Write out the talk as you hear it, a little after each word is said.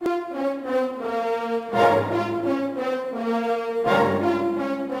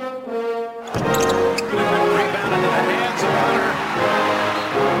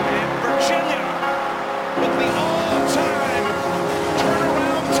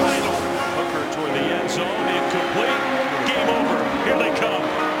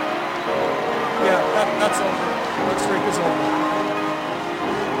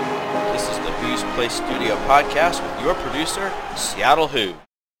HOOcast with your producer, Seattle Who.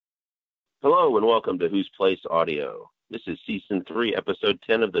 Hello and welcome to Who's Place Audio. This is Season 3, Episode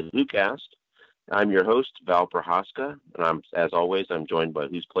 10 of the HOOcast. I'm your host, Val Prohaska, and as always, I'm joined by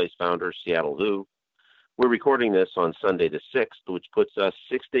Who's Place founder, Seattle Who. We're recording this on Sunday the 6th, which puts us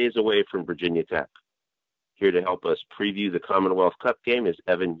 6 days away from Virginia Tech. Here to help us preview the Commonwealth Cup game is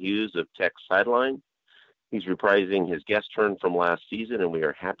Evan Hughes of Tech Sideline. He's reprising his guest turn from last season, and we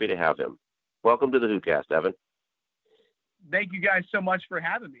are happy to have him. Welcome to the HOOcast, Evan. Thank you guys so much for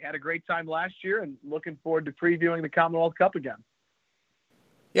having me. Had a great time last year and looking forward to previewing the Commonwealth Cup again.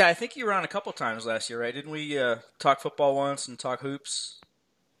 Yeah, I think you were on a couple times last year, right? Didn't we talk football once and talk hoops?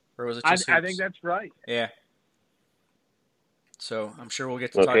 Or was it just hoops? I think that's right. Yeah. So I'm sure we'll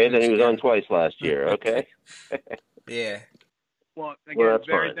get to talk Okay, then he was again. on twice last year, okay? Yeah. Well, again, that's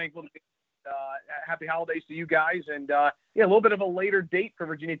very fine. thankful. Happy holidays to you guys. And, a little bit of a later date for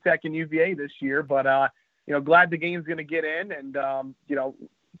Virginia Tech and UVA this year. But, glad the game's going to get in. And,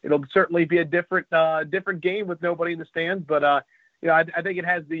 it'll certainly be a different game with nobody in the stands. But, I think it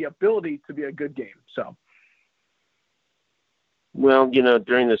has the ability to be a good game. So. Well,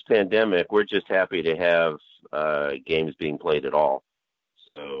 during this pandemic, we're just happy to have games being played at all.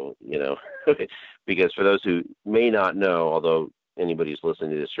 So, because for those who may not know, although anybody who's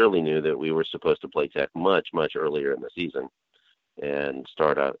listening to this surely knew that we were supposed to play Tech much, much earlier in the season and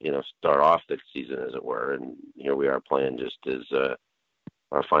start off the season, as it were. And here we are playing just as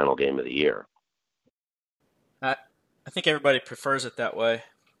our final game of the year. I think everybody prefers it that way.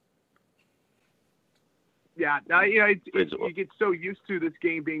 Yeah, you get so used to this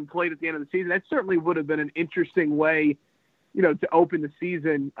game being played at the end of the season. That certainly would have been an interesting way, to open the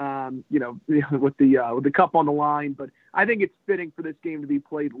season, with the cup on the line. But I think it's fitting for this game to be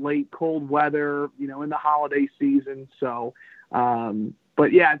played late, cold weather, in the holiday season. So,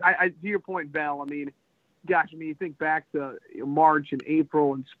 but yeah, to your point, Val, you think back to March and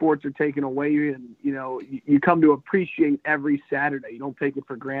April and sports are taken away and, you come to appreciate every Saturday. You don't take it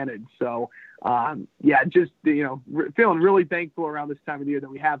for granted. So, feeling really thankful around this time of the year that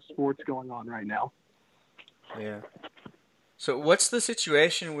we have sports going on right now. Yeah. So what's the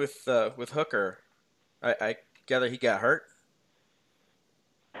situation with Hooker? I gather he got hurt?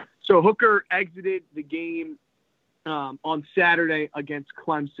 So Hooker exited the game on Saturday against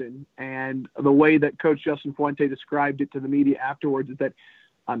Clemson, and the way that Coach Justin Fuente described it to the media afterwards is that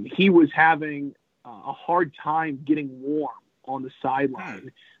he was having a hard time getting warm on the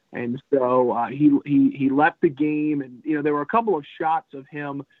sideline. And so he left the game, and there were a couple of shots of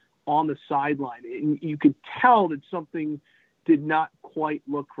him on the sideline, and you could tell that something did not quite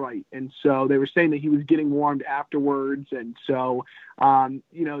look right. And so they were saying that he was getting warmed afterwards. And so,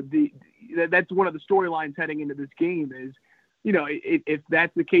 that's one of the storylines heading into this game is, if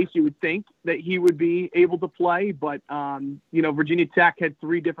that's the case, you would think that he would be able to play. But, Virginia Tech had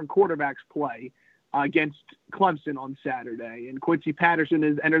three different quarterbacks play against Clemson on Saturday. And Quincy Patterson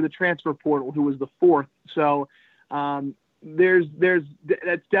has entered the transfer portal, who was the fourth. So,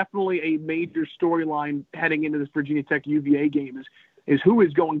 that's definitely a major storyline heading into this Virginia Tech UVA game is who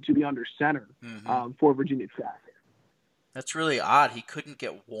is going to be under center for Virginia Tech. That's really odd. He couldn't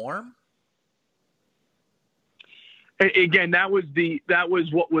get warm. Again, that was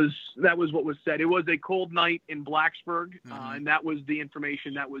what was said. It was a cold night in Bleaksburg, and that was the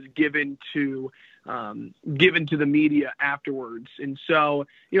information that was given to the media afterwards. And so,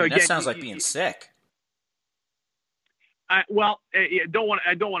 again, that sounds like being sick. I don't want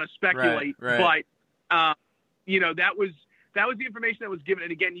to speculate, right. But that was the information that was given.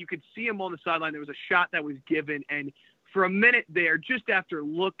 And again, you could see him on the sideline. There was a shot that was given, and for a minute there, just after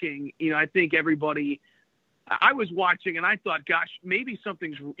looking, I think everybody. I was watching, and I thought, gosh, maybe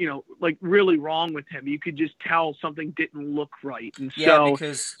something's really wrong with him. You could just tell something didn't look right. And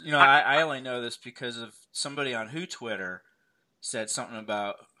because I only know this because of somebody on Who Twitter said something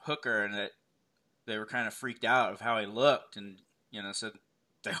about Hooker and that. They were kind of freaked out of how he looked and, said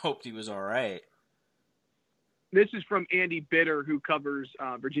they hoped he was all right. This is from Andy Bitter, who covers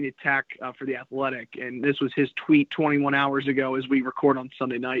Virginia Tech for The Athletic. And this was his tweet 21 hours ago as we record on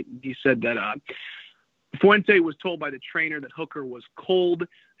Sunday night. And he said that Fuente was told by the trainer that Hooker was cold.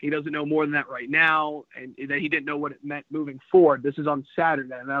 He doesn't know more than that right now, and that he didn't know what it meant moving forward. This is on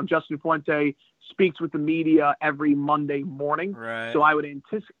Saturday. Now, Justin Fuente speaks with the media every Monday morning. Right. So I would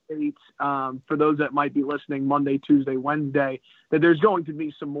anticipate, for those that might be listening Monday, Tuesday, Wednesday, that there's going to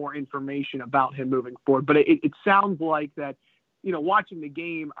be some more information about him moving forward. But it sounds like that, watching the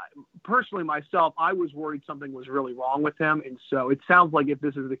game, personally myself, I was worried something was really wrong with him. And so it sounds like if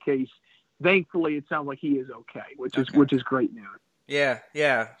this is the case, thankfully it sounds like he is okay, which is great news.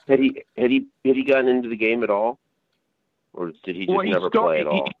 Yeah. Had he gotten into the game at all, or did he just never play at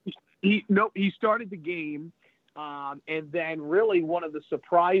all? He started the game, and then really one of the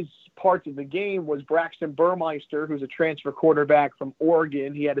surprise parts of the game was Braxton Burmeister, who's a transfer quarterback from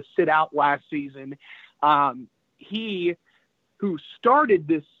Oregon. He had to sit out last season. Who started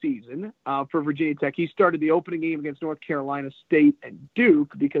this season for Virginia Tech. He started the opening game against North Carolina State and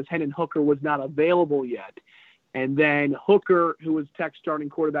Duke because Hendon Hooker was not available yet. And then Hooker, who was Tech's starting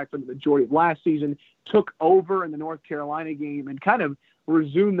quarterback for the majority of last season, took over in the North Carolina game and kind of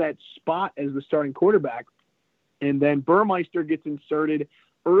resumed that spot as the starting quarterback. And then Burmeister gets inserted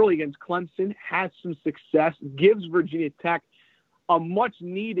early against Clemson, has some success, gives Virginia Tech a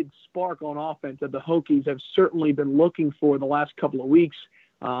much-needed spark on offense that the Hokies have certainly been looking for the last couple of weeks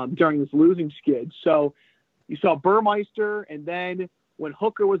during this losing skid. So you saw Burmeister, and then when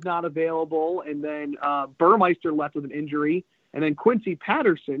Hooker was not available, and then Burmeister left with an injury, and then Quincy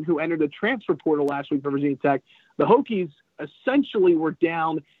Patterson, who entered the transfer portal last week for Virginia Tech, the Hokies essentially were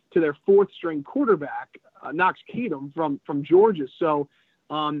down to their fourth-string quarterback, Knox Keatum from Georgia. So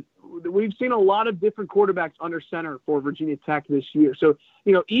we've seen a lot of different quarterbacks under center for Virginia Tech this year. So,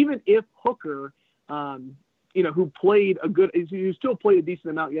 even if Hooker, who still played a decent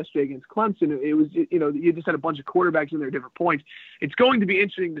amount yesterday against Clemson, it was, you just had a bunch of quarterbacks in there at different points. It's going to be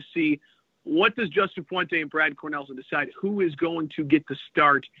interesting to see what does Justin Fuente and Brad Cornelsen decide who is going to get the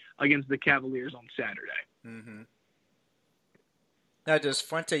start against the Cavaliers on Saturday. Mm-hmm. Now, does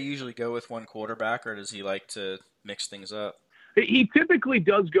Fuente usually go with one quarterback, or does he like to mix things up? He typically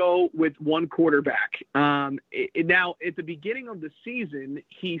does go with one quarterback. Now, at the beginning of the season,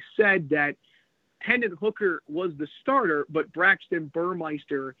 he said that Hendon Hooker was the starter, but Braxton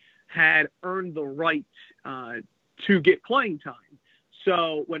Burmeister had earned the right to get playing time.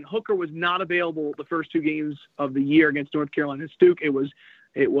 So when Hooker was not available the first two games of the year against North Carolina and Duke, it was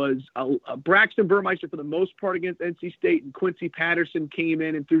Braxton Burmeister for the most part against NC State, and Quincy Patterson came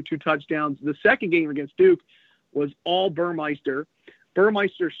in and threw 2 touchdowns. The second game against Duke was all Burmeister.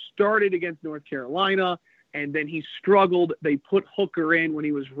 Burmeister started against North Carolina, and then he struggled. They put Hooker in when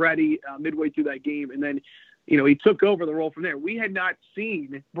he was ready midway through that game, and then he took over the role from there. We had not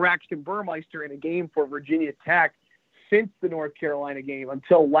seen Braxton Burmeister in a game for Virginia Tech since the North Carolina game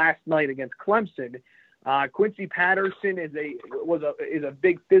until last night against Clemson. Quincy Patterson is a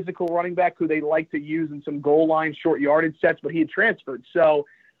big physical running back who they like to use in some goal line short yardage sets, but he had transferred. So,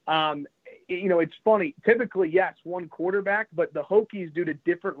 it's funny. Typically, yes, one quarterback, but the Hokies, due to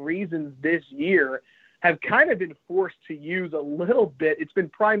different reasons this year, have kind of been forced to use a little bit. It's been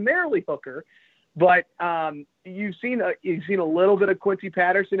primarily Hooker, but you've seen a little bit of Quincy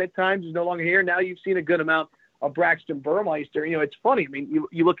Patterson at times. He's no longer here. Now you've seen a good amount of Braxton Burmeister. It's funny. I mean,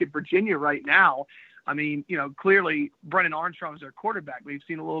 you look at Virginia right now. I mean, clearly Brennan Armstrong is their quarterback. We've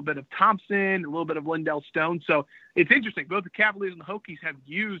seen a little bit of Thompson, a little bit of Lindell Stone. So it's interesting. Both the Cavaliers and the Hokies have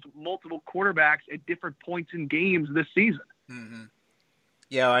used multiple quarterbacks at different points in games this season. Mm-hmm.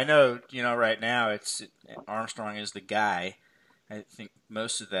 Yeah, I know, right now Armstrong is the guy. I think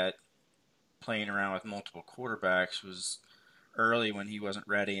most of that playing around with multiple quarterbacks was early when he wasn't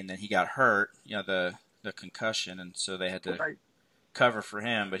ready, and then he got hurt, the concussion, and so they had to cover for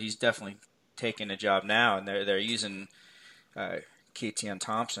him. But he's definitely taking a job now, and they're using KTM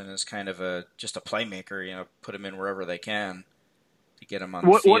Thompson as kind of just a playmaker. Put him in wherever they can to get him on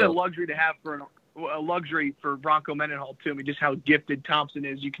the field. What a luxury to have for Bronco Mendenhall too. I mean, just how gifted Thompson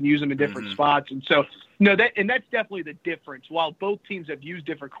is. You can use him in different spots, and so that's definitely the difference. While both teams have used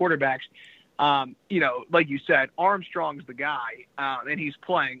different quarterbacks, like you said, Armstrong's the guy, and he's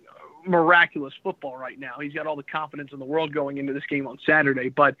playing miraculous football right now. He's got all the confidence in the world going into this game on Saturday,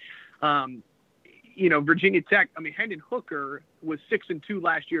 but. Virginia Tech, Hendon Hooker was 6-2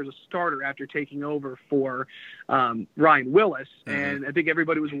 last year as a starter after taking over for Ryan Willis. Mm-hmm. And I think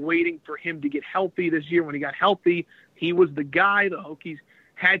everybody was waiting for him to get healthy this year. When he got healthy, he was the guy. The Hokies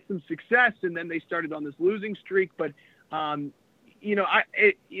had some success, and then they started on this losing streak. But, again,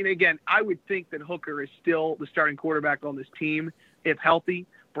 I would think that Hooker is still the starting quarterback on this team if healthy.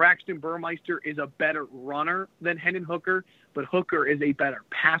 Braxton Burmeister is a better runner than Hendon Hooker, but Hooker is a better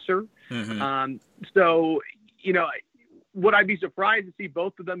passer. Mm-hmm. Would I be surprised to see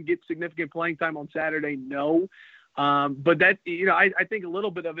both of them get significant playing time on Saturday? No. But that, I think a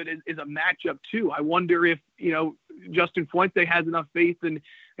little bit of it is a matchup too. I wonder if, Justin Fuente has enough faith in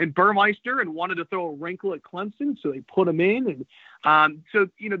Burmeister and wanted to throw a wrinkle at Clemson, so they put him in. And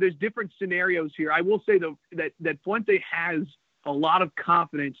there's different scenarios here. I will say though that Fuente has a lot of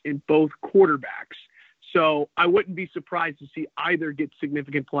confidence in both quarterbacks. So I wouldn't be surprised to see either get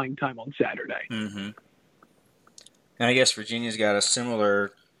significant playing time on Saturday. Mm-hmm. And I guess Virginia's got a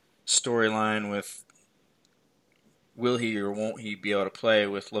similar storyline with will he or won't he be able to play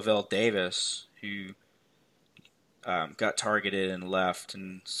with Lavelle Davis, who got targeted and left,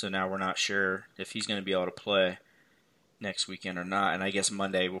 and so now we're not sure if he's going to be able to play next weekend or not. And I guess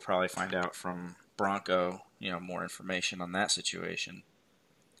Monday we'll probably find out from Bronco, more information on that situation.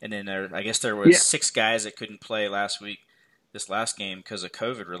 And then I guess there was 6 guys that couldn't play this last game because of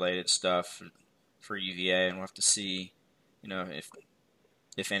COVID-related stuff for UVA, and we'll have to see,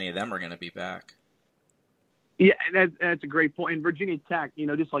 if any of them are going to be back. Yeah, that's a great point. And Virginia Tech,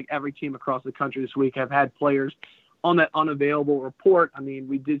 just like every team across the country this week, have had players on that unavailable report. I mean,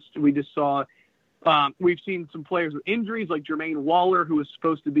 we just saw we've seen some players with injuries like Jermaine Waller, who was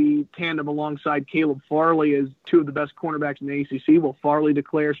supposed to be tandem alongside Caleb Farley as 2 of the best cornerbacks in the ACC. Well, Farley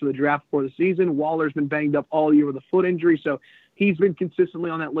declares for the draft before the season. Waller's been banged up all year with a foot injury, so he's been consistently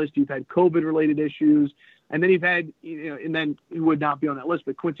on that list. You've had COVID-related issues, and then you've had, and then he would not be on that list,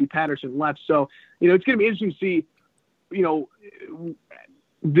 but Quincy Patterson left. So, it's going to be interesting to see,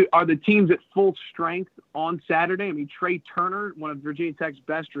 are the teams at full strength on Saturday? I mean, Trey Turner, one of Virginia Tech's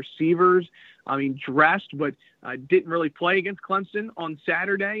best receivers, dressed, but didn't really play against Clemson on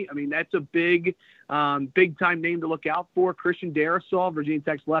Saturday. I mean, that's a big-time name to look out for. Christian Darrisaw, Virginia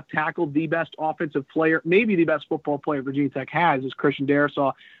Tech's left tackle, the best offensive player, maybe the best football player Virginia Tech has is Christian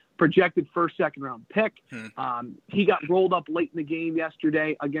Darrisaw, projected first, second-round pick. He got rolled up late in the game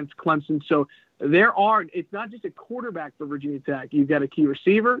yesterday against Clemson. So it's not just a quarterback for Virginia Tech. You've got a key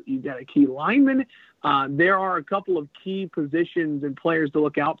receiver. You've got a key lineman. There are a couple of key positions and players to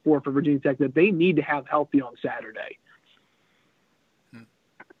look out for Virginia Tech that they need to have healthy on Saturday.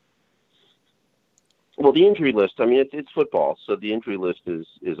 Well, the injury list, it's football, so the injury list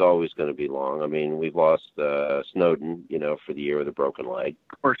is always going to be long. I mean, we've lost Snowden, for the year with a broken leg.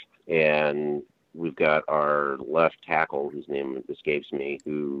 Of course. And we've got our left tackle, whose name escapes me,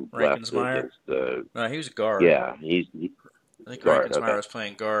 who left against the... No, he was a guard. Yeah, I think Rankensmeyer was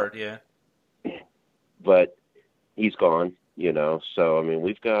playing guard, yeah. But he's gone, So,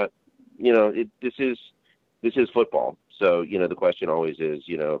 we've got, this is football. So, the question always is,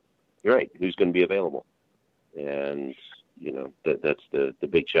 you're right, who's going to be available? And, that's the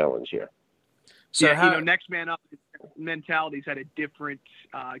big challenge here. So next man up mentality's had a different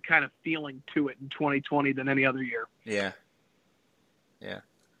kind of feeling to it in 2020 than any other year. Yeah. Yeah.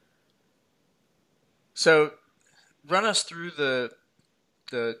 So run us through the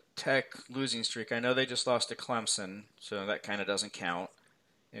Tech losing streak. I know they just lost to Clemson, so that kind of doesn't count.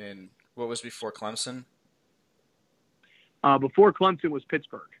 And what was before Clemson? Before Clemson was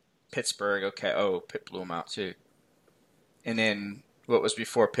Pittsburgh. Pittsburgh, okay. Oh, Pitt blew them out too. And then what was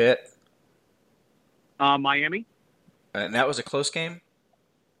before Pitt? Miami. And that was a close game?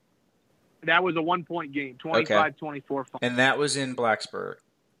 That was a 1-point game, 25-24. And that was in Bleaksburg?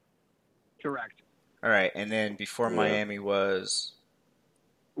 Correct. All right, and then before Miami was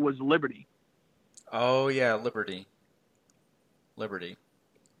Liberty. Oh, yeah, Liberty.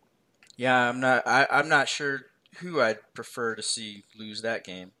 Yeah, I'm not sure who I'd prefer to see lose that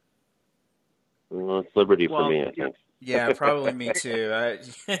game. Well, it's Liberty for me, I think. Yeah, probably me too.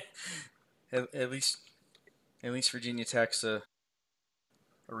 At least Virginia Tech's a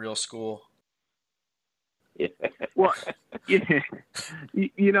real school. Yeah. Well, yeah. We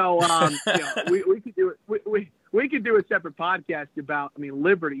could do it. We could do a separate podcast about.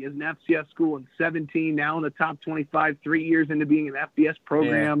 Liberty is an FCS school in 17, now in the top 25, 3 years into being an FBS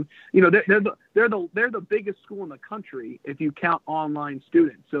program. Yeah. They're the biggest school in the country if you count online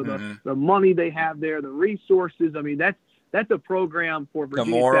students. So the money they have there, the resources. That's a program for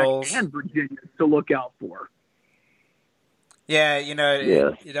Virginia Tech and Virginia to look out for. Yeah,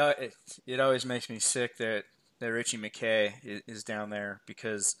 it always makes me sick that Richie McKay is down there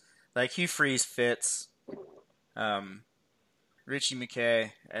because like Hugh Freeze fits. Richie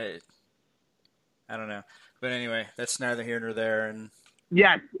McKay, I don't know, but anyway, that's neither here nor there. And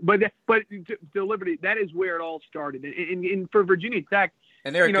yes, but to Liberty, that is where it all started, and for Virginia Tech,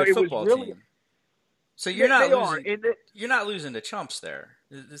 and they're a good football team. So you're not losing to chumps there.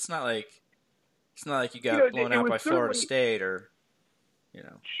 It's not like you got blown out by Florida State or.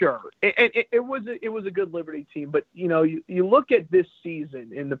 Sure. It was a good Liberty team, but you look at this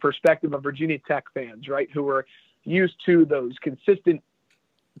season in the perspective of Virginia Tech fans, right, who are used to those consistent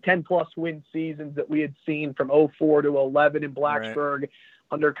 10-plus win seasons that we had seen from 2004 to 2011 in Blacksburg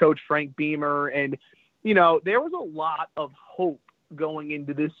under Coach Frank Beamer, and there was a lot of hope going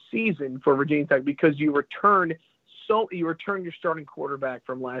into this season for Virginia Tech because you return your starting quarterback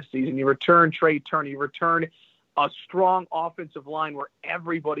from last season, you return Trey Turner, you return a strong offensive line where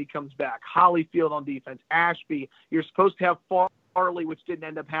everybody comes back. Holyfield on defense, Ashby. You're supposed to have Farley, which didn't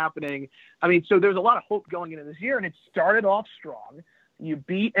end up happening. I mean, so there's a lot of hope going into this year, and it started off strong. You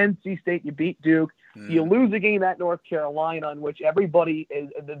beat NC State, you beat Duke. You lose a game at North Carolina, on which everybody is.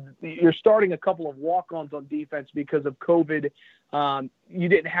 You're starting a couple of walk-ons on defense because of COVID. You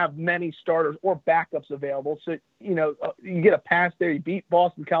didn't have many starters or backups available, so you get a pass there. You beat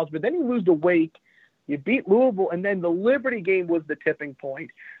Boston College, but then you lose to Wake. You beat Louisville, and then the Liberty game was the tipping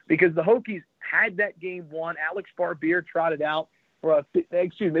point because the Hokies had that game won. Alex Barbier trotted out for they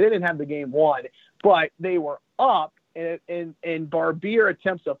didn't have the game won, but they were up, and Barbier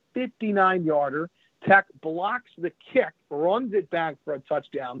attempts a 59-yarder. Tech blocks the kick, runs it back for a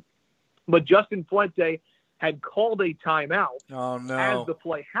touchdown, but Justin Fuente had called a timeout as the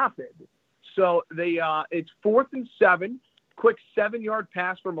play happened. So it's 4th and 7. Quick 7-yard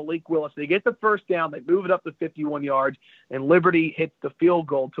pass for Malik Willis. They get the first down. They move it up to 51 yards, and Liberty hits the field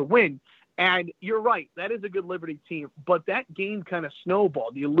goal to win. And you're right. That is a good Liberty team. But that game kind of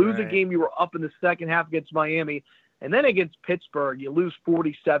snowballed. You lose a game you were up in the second half against Miami, and then against Pittsburgh, you lose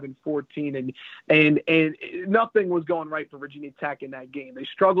 47-14, and nothing was going right for Virginia Tech in that game. They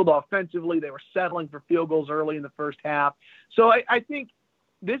struggled offensively. They were settling for field goals early in the first half. So I think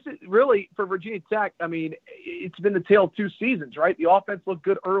this is really, for Virginia Tech, I mean, it's been the tale of two seasons, right? The offense looked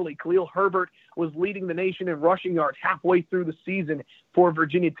good early. Khalil Herbert was leading the nation in rushing yards halfway through the season for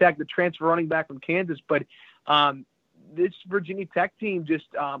Virginia Tech, the transfer running back from Kansas. But this Virginia Tech team just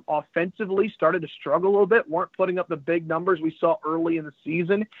offensively started to struggle a little bit, weren't putting up the big numbers we saw early in the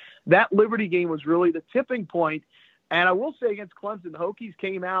season. That Liberty game was really the tipping point. And I will say against Clemson, the Hokies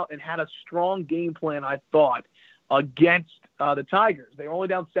came out and had a strong game plan, I thought, against the Tigers. They were only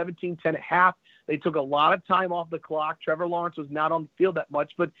down 17-10 at half. They took a lot of time off the clock. Trevor Lawrence was not on the field that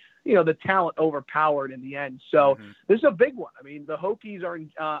much, but the talent overpowered in the end. So this is a big one. I mean, the Hokies are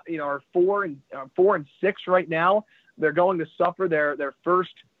 4-6 right now. They're going to suffer their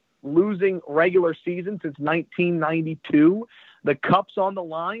first losing regular season since 1992. The Cup's on the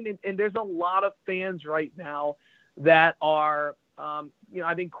line, and there's a lot of fans right now that are,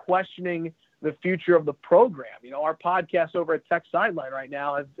 I think, questioning the future of the program. Our podcast over at Tech Sideline right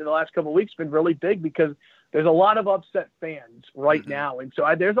now, in the last couple of weeks, been really big because there's a lot of upset fans right now. And so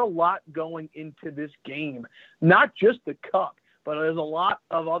there's a lot going into this game, not just the Cup, but there's a lot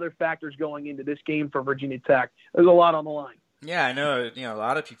of other factors going into this game for Virginia Tech. There's a lot on the line. Yeah, I know. A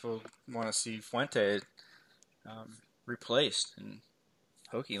lot of people want to see Fuente replaced in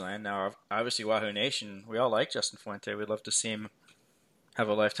Hokie land. Now, obviously, Wahoo Nation, we all like Justin Fuente. We'd love to see him have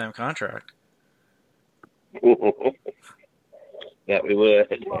a lifetime contract. Yeah, we would.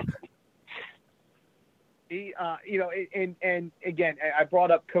 He, and again, I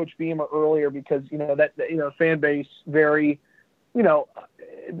brought up Coach Beamer earlier because that fan base very,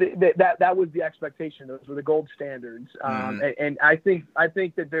 that was the expectation. Those were the gold standards, and I think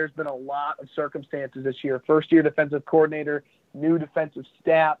that there's been a lot of circumstances this year. First year defensive coordinator, new defensive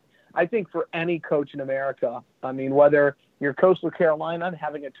staff. I think for any coach in America, I mean, whether you're Coastal Carolina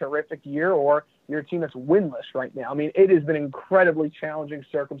having a terrific year or you're a team that's winless right now, I mean, it has been incredibly challenging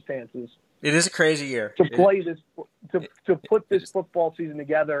circumstances. It is a crazy year to play this, to put this football season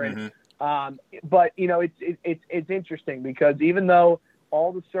together, and but it's interesting because even though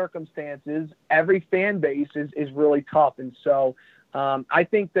all the circumstances, every fan base is really tough, and so I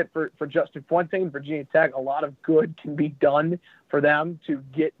think that for Justin Fuente and Virginia Tech, a lot of good can be done for them to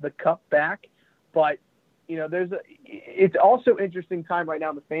get the Cup back. But it's also interesting time right now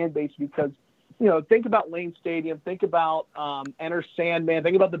in the fan base because think about Lane Stadium, think about Enter Sandman,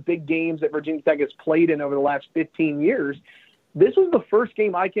 think about the big games that Virginia Tech has played in over the last 15 years. This was the first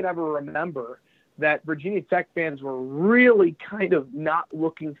game I can ever remember that Virginia Tech fans were really kind of not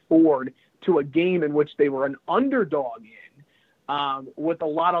looking forward to a game in which they were an underdog in, with a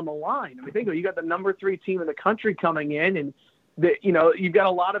lot on the line. I mean, think of it, you got the number 3 team in the country coming in, and you've got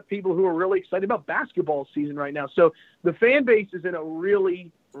a lot of people who are really excited about basketball season right now. So the fan base is in a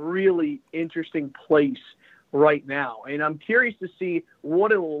really, really interesting place right now. And I'm curious to see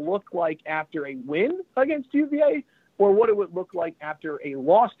what it will look like after a win against UVA or what it would look like after a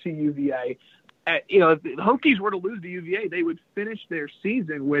loss to UVA. If the Hokies were to lose to UVA, they would finish their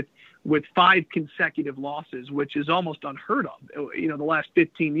season with 5 consecutive losses, which is almost unheard of. The last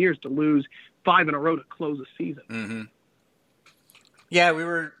 15 years to lose 5 in a row to close a season. Mm-hmm. Yeah, we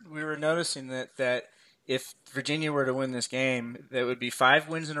were noticing that if Virginia were to win this game, that would be 5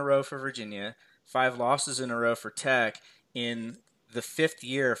 wins in a row for Virginia, 5 losses in a row for Tech in the 5th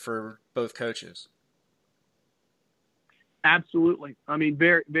year for both coaches. Absolutely. I mean,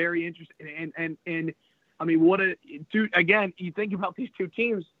 very, very interesting. And I mean, again, you think about these two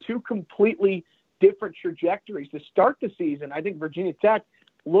teams, two completely different trajectories. To start the season, I think Virginia Tech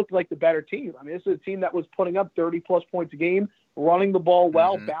looked like the better team. I mean, this is a team that was putting up 30-plus points a game, running the ball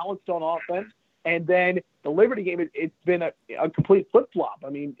well, balanced on offense. And then the Liberty game, it's been a complete flip-flop. I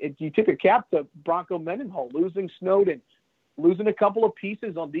mean, you tip your cap to Bronco Mendenhall, losing Snowden, losing a couple of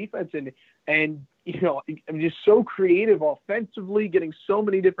pieces on defense, and you know, I'm just so creative offensively, getting so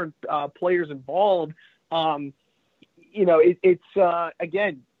many different players involved. You know, it's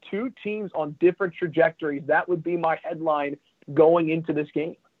again, two teams on different trajectories. That would be my headline going into this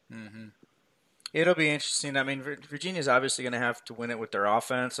game. Mm-hmm. It'll be interesting. I mean, Virginia's obviously going to have to win it with their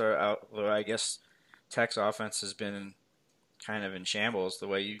offense, although I guess Tech's offense has been kind of in shambles the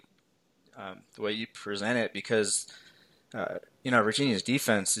way you present it, because you know, Virginia's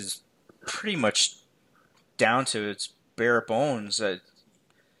defense is pretty much down to its bare bones.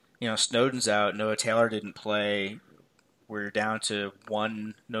 You know, Snowden's out, Noah Taylor didn't play. We're down to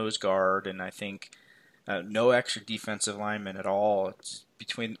one nose guard, and I think no extra defensive linemen at all. It's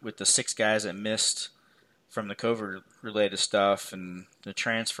with the 6 guys that missed from the COVID-related stuff and the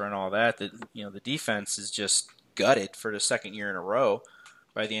transfer and all that, you know, the defense is just gutted for the second year in a row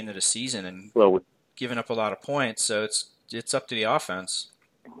by the end of the season, and giving up a lot of points. So it's up to the offense,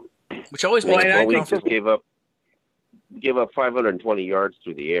 which always makes me we just gave up 520 yards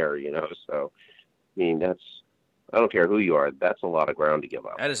through the air, you know. So I mean, I don't care who you are, that's a lot of ground to give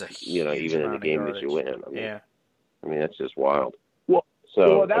up. That is a huge, you know, even in the game that you win. I mean, yeah. I mean, that's just wild. Well,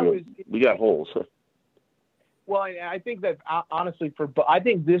 we got holes. Well, I think that honestly, I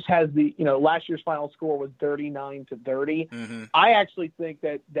think this has the, you know, last year's final score was 39-30. Mm-hmm. I actually think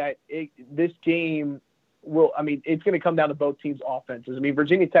that this game will. I mean, it's going to come down to both teams' offenses. I mean,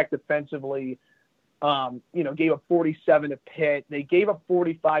 Virginia Tech defensively, you know, gave up 47 to Pitt. They gave up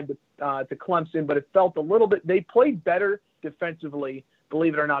 45 to Clemson, but it felt a little bit. They played better defensively,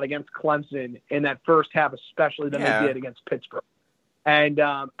 believe it or not, against Clemson in that first half, especially than they did against Pittsburgh. And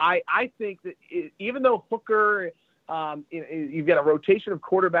I think that even though Hooker, you've got a rotation of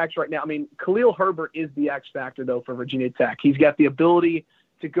quarterbacks right now. I mean, Khalil Herbert is the X factor, though, for Virginia Tech. He's got the ability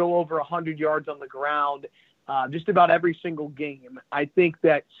to go over 100 yards on the ground just about every single game. I think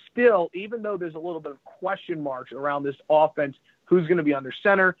that still, even though there's a little bit of question marks around this offense, who's going to be under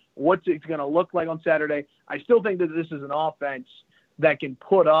center, what's it going to look like on Saturday, I still think that this is an offense that can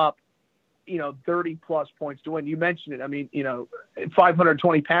put up, you know, 30-plus points to win. You mentioned it. I mean, you know,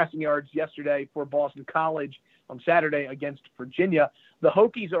 520 passing yards yesterday for Boston College on Saturday against Virginia. The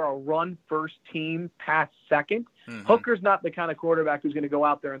Hokies are a run-first team, pass-second. Mm-hmm. Hooker's not the kind of quarterback who's going to go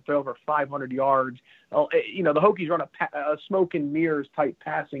out there and throw over 500 yards. You know, the Hokies run a smoke and mirrors type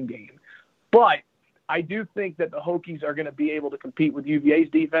passing game. But I do think that the Hokies are going to be able to compete with UVA's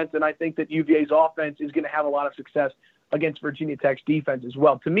defense, and I think that UVA's offense is going to have a lot of success against Virginia Tech's defense as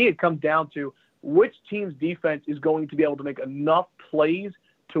well. To me, it comes down to which team's defense is going to be able to make enough plays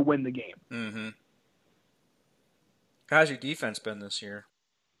to win the game. Mm-hmm. How's your defense been this year?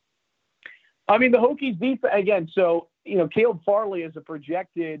 I mean, the Hokies defense, again, so, you know, Caleb Farley is a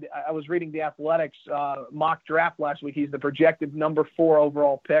projected, I was reading the Athletics mock draft last week. He's the projected number 4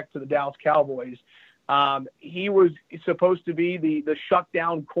 overall pick to the Dallas Cowboys. He was supposed to be the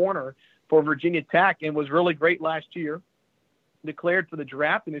shutdown corner for Virginia Tech and was really great last year, declared for the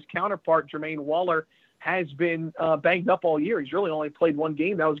draft, and his counterpart, Jermaine Waller, has been banged up all year. He's really only played one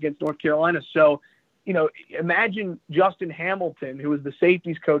game. That was against North Carolina. So, you know, imagine Justin Hamilton, who was the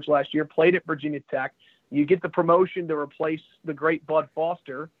safeties coach last year, played at Virginia Tech. You get the promotion to replace the great Bud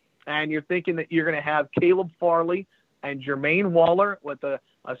Foster, and you're thinking that you're going to have Caleb Farley and Jermaine Waller with a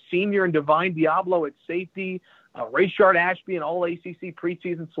senior and Divine Diablo at safety, Rayshard Ashby, an all-ACC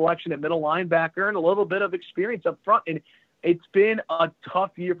preseason selection at middle linebacker, and a little bit of experience up front. And it's been a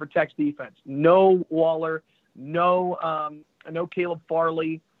tough year for Tech's defense. No Waller, no Caleb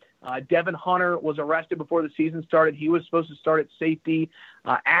Farley. Devin Hunter was arrested before the season started. He was supposed to start at safety.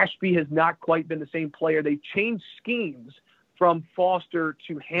 Ashby has not quite been the same player. They've changed schemes from Foster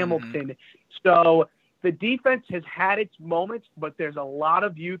to Hamilton. Mm-hmm. So the defense has had its moments, but there's a lot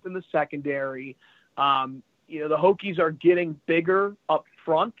of youth in the secondary. You know, the Hokies are getting bigger up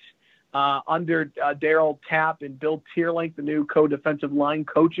front under Daryl Tapp and Bill Tierlink, the new co-defensive line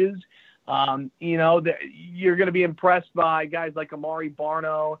coaches. You know, you're going to be impressed by guys like Amari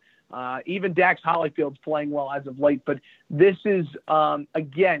Barno. Even Dax Hollyfield's playing well as of late. But this is,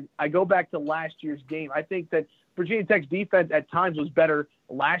 again, I go back to last year's game. I think that Virginia Tech's defense at times was better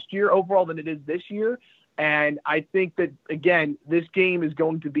last year overall than it is this year. And I think that, again, this game is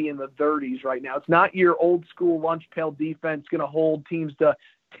going to be in the 30s right now. It's not your old school lunch pail defense going to hold teams to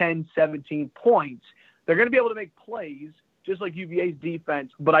 10, 17 points. they're going to be able to make plays just like UVA's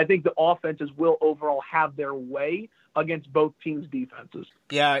defense, but I think the offenses will overall have their way against both teams' defenses.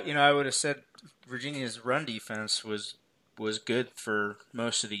 Yeah, I would have said Virginia's run defense was good for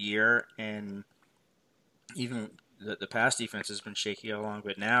most of the year, and even the pass defense has been shaky all along.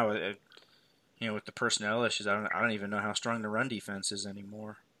 But now, with the personnel issues, I don't even know how strong the run defense is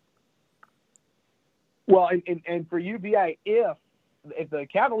anymore. Well, and for UVA, if the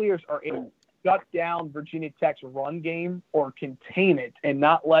Cavaliers are able to shut down Virginia Tech's run game or contain it and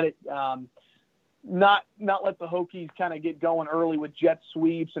not let it not let the Hokies kind of get going early with jet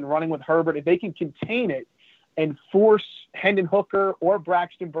sweeps and running with Herbert, if they can contain it and force Hendon Hooker or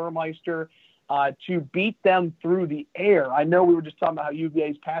Braxton Burmeister to beat them through the air. I know we were just talking about how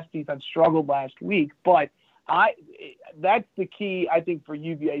UVA's pass defense struggled last week, but that's the key, I think, for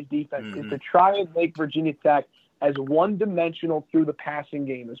UVA's defense, is to try and make Virginia Tech as one-dimensional through the passing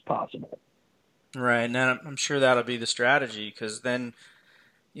game as possible. Right, and I'm sure that'll be the strategy, because then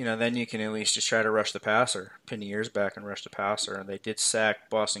you can at least just try to rush the passer, pin the ears back and rush the passer. And they did sack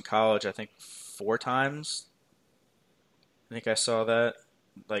Boston College, I think, 4 times. I think I saw that.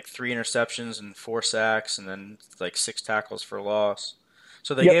 Like 3 interceptions and 4 sacks, and then like 6 tackles for loss.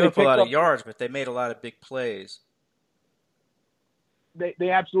 So they gave up a lot of yards, but they made a lot of big plays. They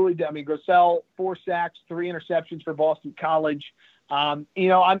absolutely did. I mean, Grosel, 4 sacks, 3 interceptions for Boston College.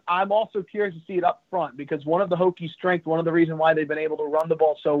 I'm also curious to see it up front, because one of the Hokies' strengths, one of the reasons why they've been able to run the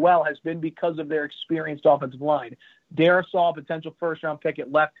ball so well, has been because of their experienced offensive line. Darrisaw, potential first-round pick at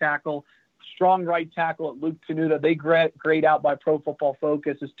left tackle, strong right tackle at Luke Tenuta. They grade out by Pro Football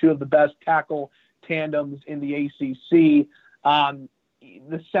Focus as 2 of the best tackle tandems in the ACC.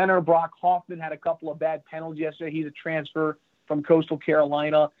 The center, Brock Hoffman, had a couple of bad penalties yesterday. He's a transfer from Coastal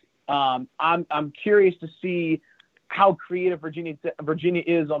Carolina. I'm curious to see how creative Virginia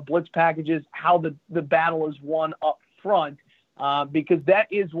is on blitz packages, how the battle is won up front, because that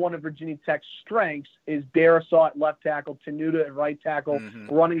is one of Virginia Tech's strengths, is Darrisaw at left tackle, Tenuta at right tackle,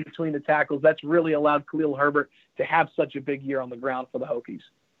 running between the tackles. That's really allowed Khalil Herbert to have such a big year on the ground for the Hokies.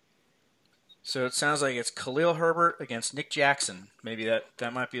 So it sounds like it's Khalil Herbert against Nick Jackson. Maybe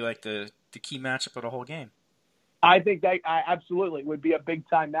that might be like the key matchup of the whole game. I think that absolutely would be a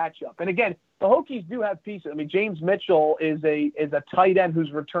big-time matchup. And again, the Hokies do have pieces. I mean, James Mitchell is a tight end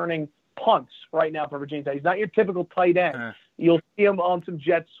who's returning punts right now for Virginia Tech. He's not your typical tight end. You'll see him on some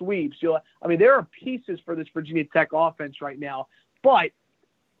jet sweeps. There are pieces for this Virginia Tech offense right now. But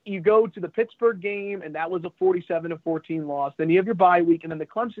you go to the Pittsburgh game, and that was a 47-14 loss. Then you have your bye week, and then the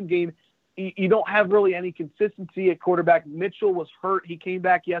Clemson game, you don't have really any consistency at quarterback. Mitchell was hurt. He came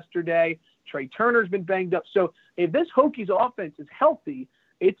back yesterday. Trey Turner's been banged up. So if this Hokies offense is healthy,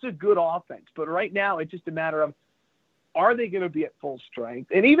 it's a good offense. But right now, it's just a matter of, are they going to be at full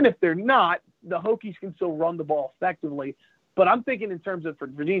strength? And even if they're not, the Hokies can still run the ball effectively. But I'm thinking in terms of, for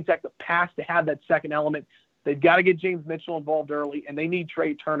Virginia Tech to pass, to have that second element, they've got to get James Mitchell involved early, and they need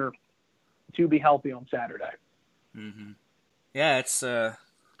Trey Turner to be healthy on Saturday. Mm-hmm. Yeah, it's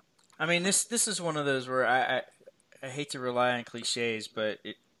this is one of those where I hate to rely on cliches, but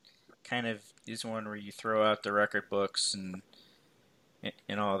it kind of is one where you throw out the record books and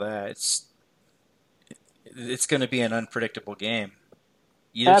all that. It's going to be an unpredictable game.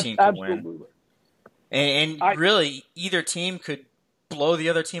 Either team could win. And really, either team could blow the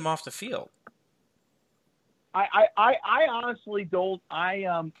other team off the field. I honestly don't.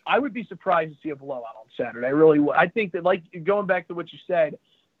 I would be surprised to see a blowout on Saturday. I really would. I think that, like, going back to what you said,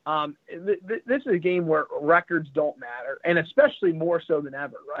 this is a game where records don't matter, and especially more so than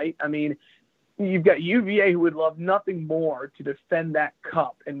ever, right? I mean, you've got UVA, who would love nothing more to defend that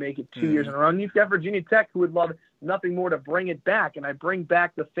cup and make it 2 years in a row. And you've got Virginia Tech, who would love nothing more to bring it back. And I bring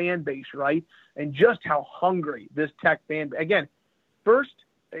back the fan base, right? And just how hungry this Tech fan base. Again, first,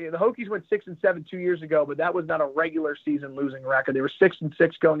 the Hokies went 6-7 2 years ago, but that was not a regular season losing record. They were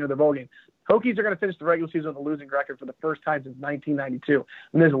 6-6 going into the bowl game. Hokies are going to finish the regular season with a losing record for the first time since 1992.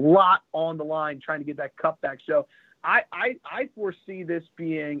 And there's a lot on the line trying to get that cup back. So I foresee this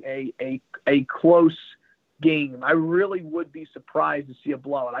being a close game. I really would be surprised to see a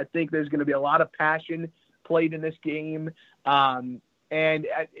blowout. I think there's going to be a lot of passion played in this game. And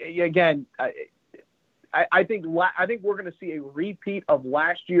again, I think we're going to see a repeat of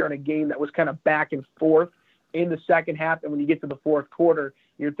last year in a game that was kind of back and forth in the second half. And when you get to the fourth quarter,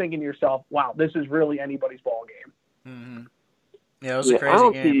 you're thinking to yourself, wow, this is really anybody's ball game. Mm-hmm. Yeah, it was a crazy game. I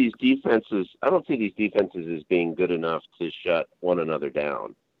don't see these defenses as being good enough to shut one another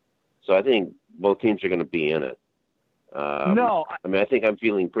down. So I think both teams are going to be in it. I think I'm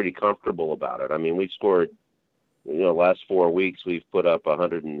feeling pretty comfortable about it. I mean, we've scored last 4 weeks we've put up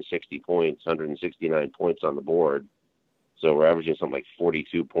 160 points, 169 points on the board. So we're averaging something like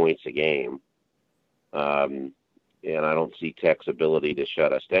 42 points a game. And I don't see Tech's ability to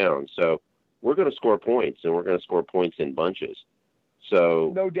shut us down. So we're going to score points, and we're going to score points in bunches.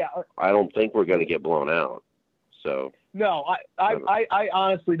 So no doubt, I don't think we're going to get blown out. So no, I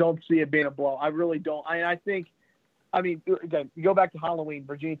honestly don't see it being a blow. I really don't. I think, again, you go back to Halloween,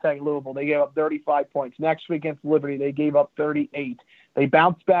 Virginia Tech, Louisville, they gave up 35 points. Next week against Liberty, they gave up 38. They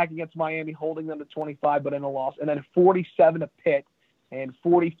bounced back against Miami, holding them to 25, but in a loss, and then 47 to Pitt and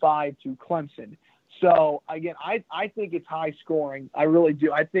 45 to Clemson. So, again, I think it's high scoring. I really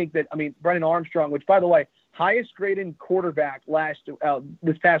do. I think that, Brennan Armstrong, which, by the way, highest graded quarterback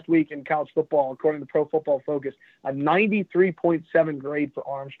this past week in college football, according to Pro Football Focus, a 93.7 grade for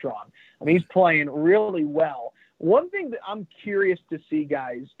Armstrong. He's playing really well. One thing that I'm curious to see,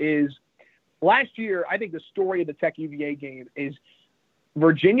 guys, is last year, I think the story of the Tech UVA game is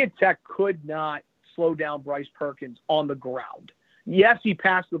Virginia Tech could not slow down Bryce Perkins on the ground. Yes, he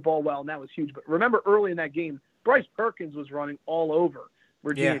passed the ball well, and that was huge. But remember, early in that game, Bryce Perkins was running all over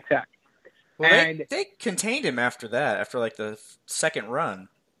Virginia Tech. Well, and they contained him after that, after like the second run.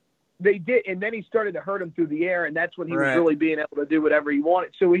 They did, and then he started to hurt him through the air, and that's when he was really being able to do whatever he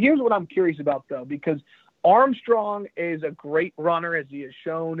wanted. So here's what I'm curious about, though, because Armstrong is a great runner, as he has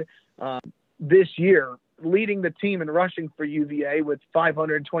shown this year, leading the team in rushing for UVA with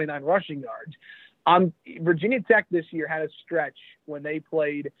 529 rushing yards. Virginia Tech this year had a stretch when they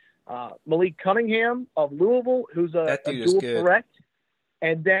played Malik Cunningham of Louisville, who's a dual threat.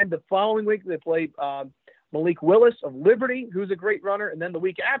 And then the following week they played Malik Willis of Liberty, who's a great runner. And then the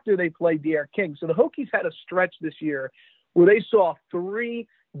week after they played D'Eriq King. So the Hokies had a stretch this year where they saw 3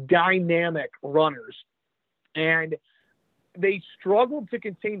 dynamic runners. And they struggled to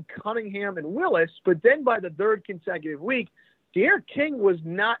contain Cunningham and Willis, but then by the third consecutive week, D'Eriq King was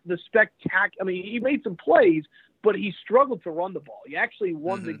not the spectacular. He made some plays, but he struggled to run the ball. He actually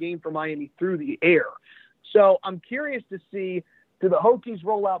won the game for Miami through the air. So I'm curious to see, do the Hokies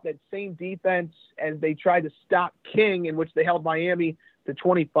roll out that same defense as they tried to stop King, in which they held Miami to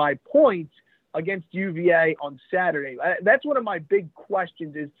 25 points against UVA on Saturday? That's one of my big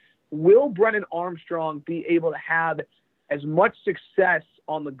questions is, will Brennan Armstrong be able to have as much success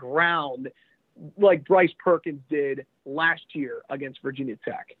on the ground like Bryce Perkins did last year against Virginia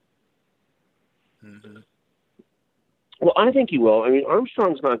Tech? Mm-hmm. Well, I think he will.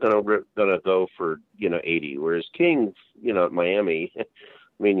 Armstrong's not going to go for 80, whereas King, at Miami,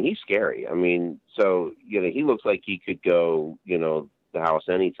 he's scary. So he looks like he could go the house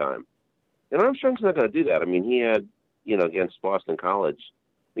anytime, and Armstrong's not going to do that. He had against Boston College,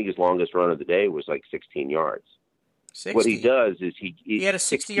 I think his longest run of the day was like 16 yards. 60. What he does is he had a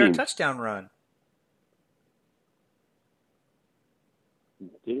 60-yard touchdown run. Did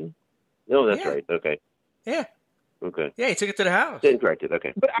he? No, that's right. Okay. Yeah. Okay. Yeah, he took it to the house. Didn't correct it.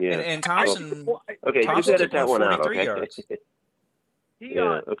 Okay. But, and Thompson. Okay, Thompson just edit that one out. Okay. Yards.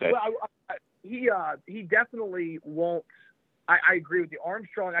 Okay. Well, he definitely won't. I agree with you.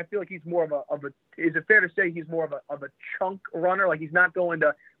 Armstrong, I feel like he's more of a. Is it fair to say he's more of a chunk runner? Like he's not going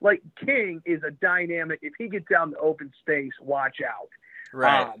to, like King is a dynamic. If he gets out in the open space, watch out.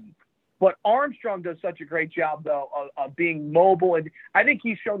 Right. But Armstrong does such a great job, though, of being mobile. And I think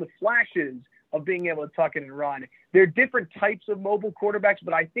he's shown the flashes of being able to tuck it and run. There are different types of mobile quarterbacks,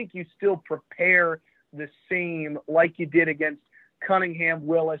 but I think you still prepare the same like you did against Cunningham,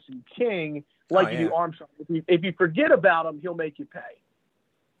 Willis, and King, like you do Armstrong. If you forget about him, he'll make you pay.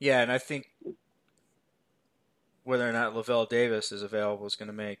 Yeah, and I think whether or not Lavelle Davis is available is going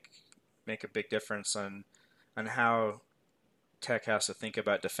to make a big difference on how Tech has to think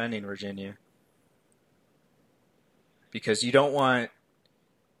about defending Virginia, because you don't want.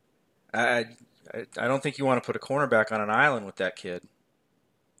 I don't think you want to put a cornerback on an island with that kid.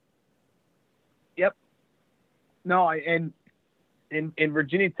 Yep. No, and in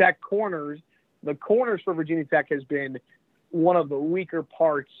Virginia Tech corners, the corners for Virginia Tech has been one of the weaker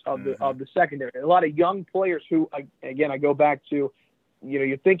parts of the secondary. A lot of young players who, again, I go back to,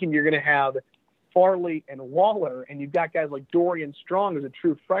 you're thinking you're going to have Farley and Waller, and you've got guys like Dorian Strong as a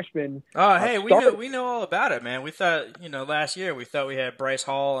true freshman. Oh, hey, we know all about it, man. We thought, last year we thought we had Bryce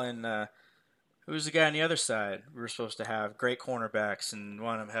Hall and who's the guy on the other side? We were supposed to have great cornerbacks and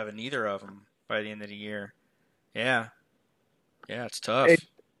wound up having neither of them by the end of the year. Yeah, it's tough.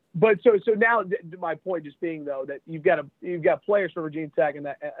 But so now my point just being though that you've got players for Virginia Tech in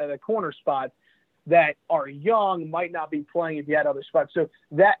the corner spot that are young, might not be playing if you had other spots. So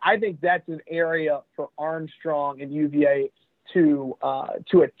that I think that's an area for Armstrong and UVA to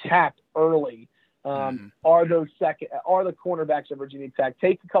attack early. are the cornerbacks of Virginia Tech.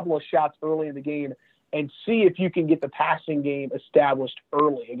 Take a couple of shots early in the game and see if you can get the passing game established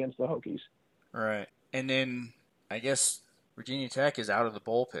early against the Hokies. Right. And then I guess Virginia Tech is out of the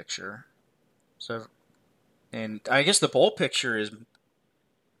bowl picture. So, and I guess the bowl picture is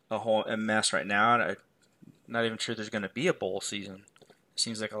a mess right now. And I'm not even sure there's going to be a bowl season. It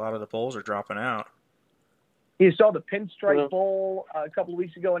seems like a lot of the bowls are dropping out. You saw the Pinstripe Bowl a couple of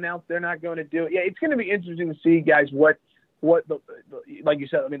weeks ago announced they're not going to do it. Yeah, it's going to be interesting to see, guys, what the like you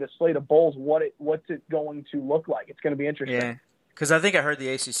said, I mean, the slate of bowls, what's it going to look like? It's going to be interesting. Yeah, because I think I heard the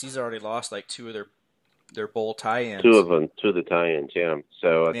ACC's already lost like two of their bowl tie-ins. Two of the tie-ins, yeah.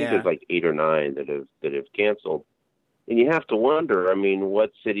 So I think there's like 8 or 9 that have canceled. And you have to wonder, I mean,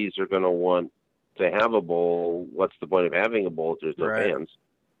 what cities are going to want to have a bowl? What's the point of having a bowl if there's no fans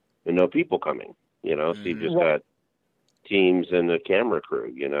and no people coming? So you've just got teams and a camera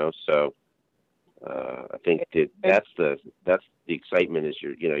crew, So I think that's the excitement is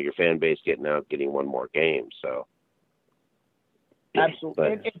your fan base getting out, getting one more game. So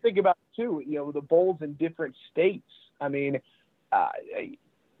absolutely, and think about it too. The bowls in different states. I mean,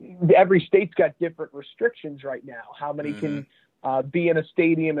 every state's got different restrictions right now. How many can be in a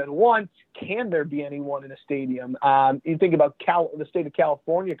stadium at once? Can there be anyone in a stadium? You think about the state of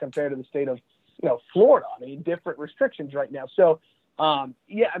California compared to the state of Florida. I mean, different restrictions right now. So, I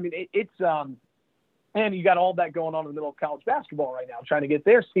mean, it's and you got all that going on in the middle of college basketball right now, trying to get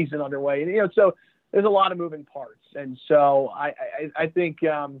their season underway. And, so there's a lot of moving parts. And so I think,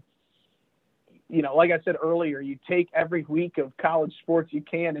 like I said earlier, you take every week of college sports you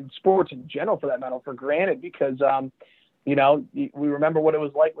can, and sports in general for that matter, for granted, because, we remember what it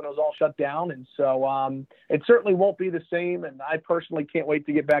was like when it was all shut down. And so it certainly won't be the same. And I personally can't wait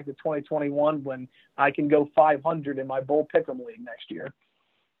to get back to 2021 when I can go 500 in my Bowl Pick'em League next year.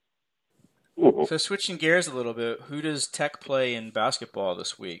 So switching gears a little bit, who does Tech play in basketball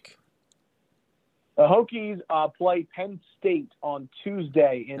this week? The Hokies play Penn State on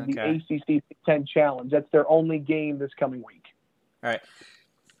Tuesday in the ACC Big Ten Challenge. That's their only game this coming week. All right.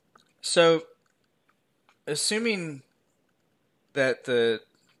 So assuming that the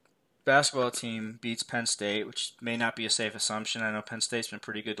basketball team beats Penn State, which may not be a safe assumption. I know Penn State's been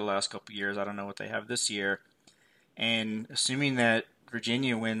pretty good the last couple of years. I don't know what they have this year. And assuming that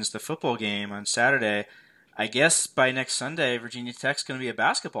Virginia wins the football game on Saturday, I guess by next Sunday, Virginia Tech's going to be a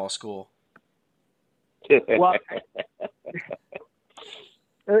basketball school. Well,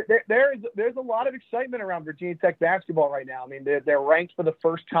 there's a lot of excitement around Virginia Tech basketball right now. I mean, they're ranked for the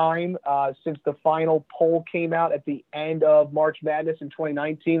first time since the final poll came out at the end of March Madness in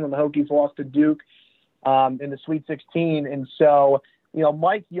 2019 when the Hokies lost to Duke in the Sweet 16. And so,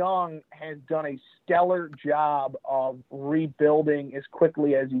 Mike Young has done a stellar job of rebuilding as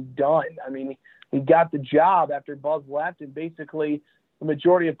quickly as he's done. I mean, he got the job after Buzz left, and basically the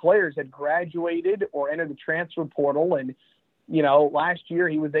majority of players had graduated or entered the transfer portal. And last year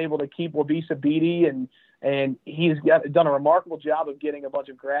he was able to keep Wabisa Beatty, and he's done a remarkable job of getting a bunch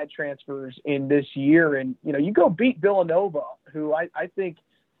of grad transfers in this year. And, you go beat Villanova, who I think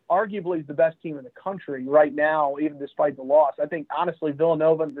arguably is the best team in the country right now, even despite the loss. I think, honestly,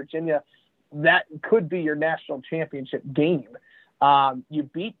 Villanova and Virginia, that could be your national championship game. You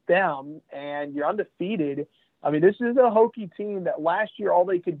beat them, and you're undefeated. I mean, this is a Hokie team that last year all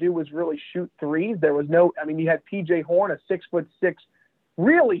they could do was really shoot threes. There was you had P.J. Horn, a 6'6",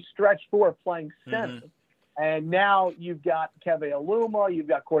 really stretched four playing center. And now you've got Keve Aluma, you've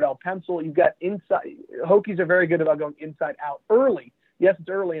got Cordell Pencil, you've got inside. Hokies are very good about going inside out early. Yes, it's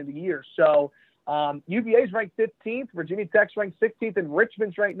early in the year. So UVA's ranked 15th, Virginia Tech's ranked 16th, and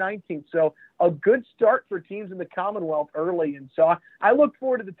Richmond's ranked 19th. So a good start for teams in the Commonwealth early. And so I look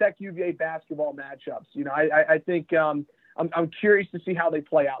forward to the Tech UVA basketball matchups. I think I'm curious to see how they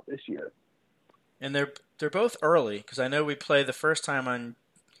play out this year. And they're both early, because I know we play the first time on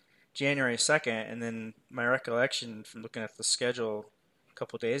January 2nd, and then my recollection from looking at the schedule a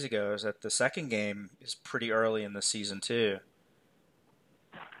couple of days ago is that the second game is pretty early in the season too.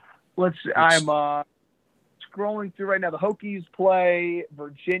 I'm scrolling through right now. The Hokies play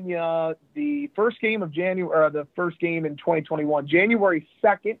Virginia the first game of January, or the first game in 2021, January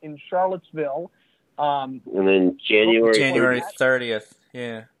 2nd in Charlottesville. And then January 30th,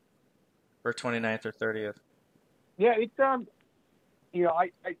 yeah, or 29th or 30th. Yeah, it's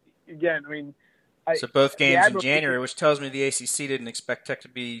so both games in January, which tells me the ACC didn't expect Tech to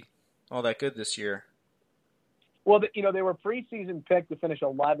be all that good this year. Well, they were preseason picked to finish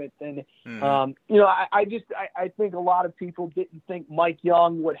 11th, and I think a lot of people didn't think Mike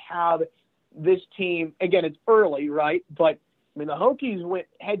Young would have this team. Again, it's early, right? But I mean, the Hokies went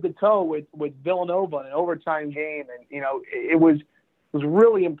head to toe with Villanova in an overtime game, and it was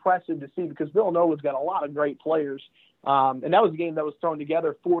really impressive to see because Villanova's got a lot of great players, and that was a game that was thrown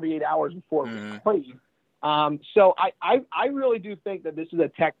together 48 hours before it was played. So I really do think that this is a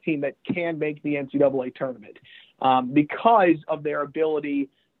Tech team that can make the NCAA tournament because of their ability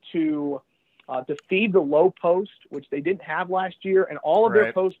to feed the low post, which they didn't have last year, and all of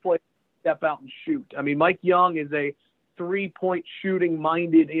their post players step out and shoot. I mean, Mike Young is a 3-point shooting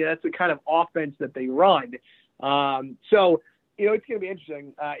minded. That's the kind of offense that they run. So it's going to be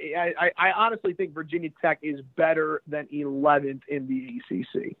interesting. I honestly think Virginia Tech is better than 11th in the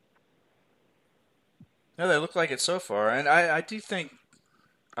ACC. No, they look like it so far, and I do think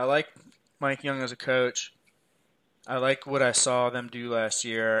I like Mike Young as a coach. I like what I saw them do last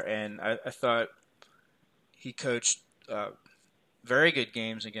year, and I thought he coached very good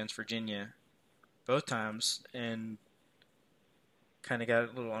games against Virginia both times, and kind of got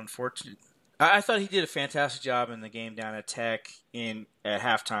a little unfortunate. I thought he did a fantastic job in the game down at Tech at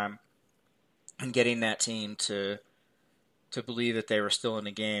halftime, and getting that team to believe that they were still in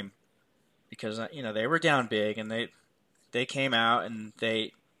the game, because they were down big, and they came out and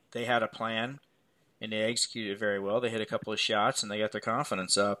they had a plan. And they executed it very well. They hit a couple of shots, and they got their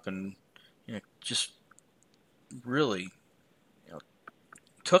confidence up, and just really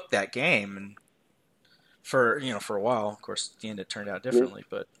took that game. And for a while, of course, at the end it turned out differently.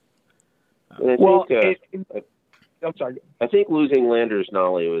 But I'm sorry. I think losing Landers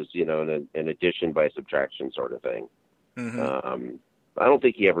Nolly was an addition by subtraction sort of thing. Mm-hmm. I don't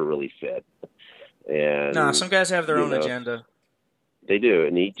think he ever really fit. And no, some guys have their own agenda. They do,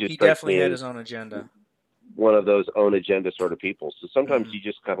 and he definitely had his own agenda. One of those own agenda sort of people. So sometimes you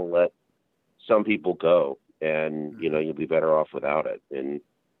just kind of let some people go, and you'll be better off without it. And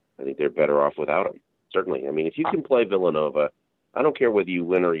I think they're better off without him. Certainly. I mean, if you can play Villanova, I don't care whether you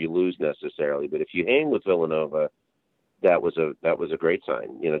win or you lose necessarily, but if you hang with Villanova, that was a great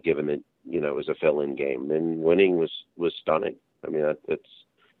sign. Given that it was a fill-in game, and winning was stunning. I mean, that's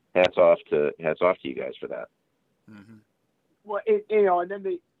hats off to you guys for that. Mm-hmm. Well, and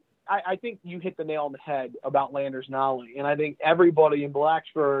then I think you hit the nail on the head about Landers Nolly, and I think everybody in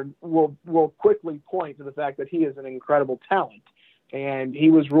Bleaksburg will quickly point to the fact that he is an incredible talent, and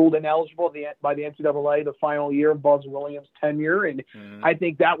he was ruled ineligible by the NCAA the final year of Buzz Williams' tenure, and I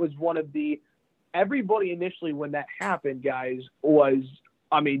think that was one of everybody initially when that happened, guys, was,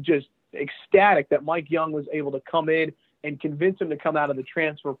 just ecstatic that Mike Young was able to come in and convince him to come out of the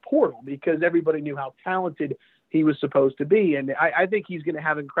transfer portal because everybody knew how talented he was supposed to be. And I think he's going to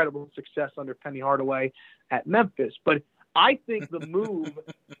have incredible success under Penny Hardaway at Memphis. But I think the move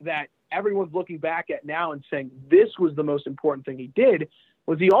that everyone's looking back at now and saying this was the most important thing he did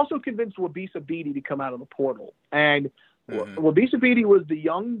was he also convinced Wabisa Beatty to come out of the portal. And Wabisa Beatty was the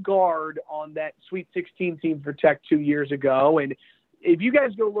young guard on that Sweet 16 team for Tech 2 years ago. And if you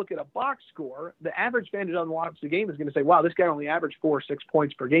guys go look at a box score, the average fan who doesn't watch the game is going to say, wow, this guy only averaged 4 or 6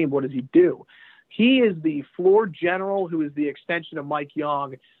 points per game. What does he do? He is the floor general who is the extension of Mike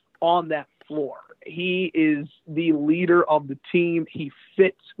Young on that floor. He is the leader of the team. He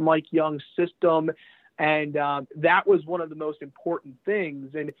fits Mike Young's system. And that was one of the most important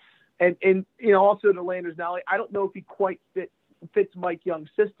things. And also to Landers Nolly, I don't know if he quite fits Mike Young's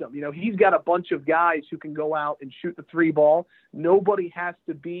system. He's got a bunch of guys who can go out and shoot the 3 ball. Nobody has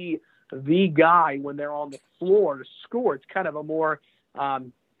to be the guy when they're on the floor to score. It's kind of a more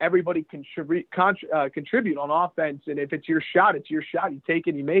everybody contribute on offense, and if it's your shot, it's your shot. You take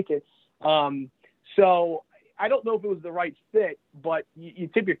it, you make it. So I don't know if it was the right fit, but you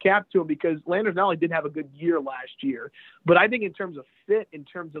tip your cap to him because Landers not only didn't have a good year last year, but I think in terms of fit, in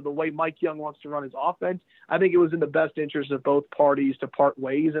terms of the way Mike Young wants to run his offense, I think it was in the best interest of both parties to part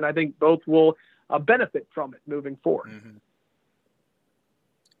ways, and I think both will benefit from it moving forward. Mm-hmm.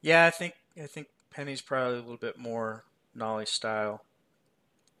 Yeah, I think Penny's probably a little bit more Nolly style.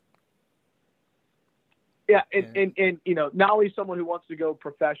 Yeah, and Nolly's someone who wants to go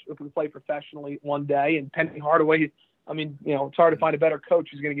play professionally one day, and Penny Hardaway, it's hard to find a better coach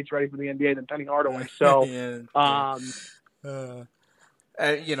who's going to get you ready for the NBA than Penny Hardaway. So,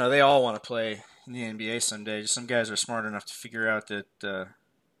 they all want to play in the NBA someday. Some guys are smart enough to figure out that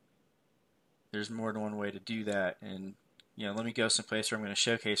there's more than one way to do that, and let me go someplace where I'm going to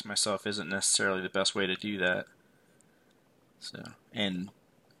showcase myself isn't necessarily the best way to do that. So, and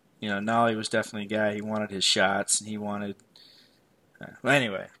Nolly was definitely a guy. He wanted his shots, and he wanted. Well,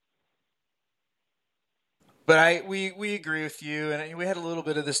 anyway, but we agree with you, and we had a little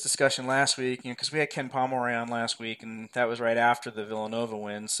bit of this discussion last week, because we had Ken Pomeroy on last week, and that was right after the Villanova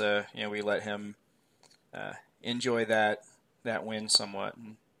win. So we let him enjoy that that win somewhat,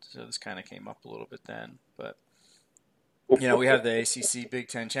 and so this kind of came up a little bit then. But we have the ACC Big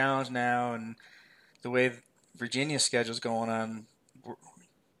Ten Challenge now, and the way Virginia's schedule's going on,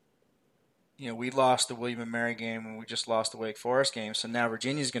 we lost the William and Mary game, and we just lost the Wake Forest game. So now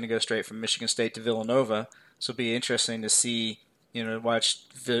Virginia's going to go straight from Michigan State to Villanova. So it'll be interesting to see, watch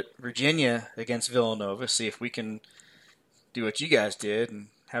Virginia against Villanova, see if we can do what you guys did and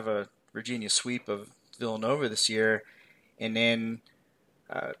have a Virginia sweep of Villanova this year. And then,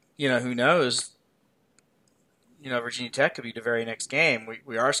 who knows? Virginia Tech could be the very next game.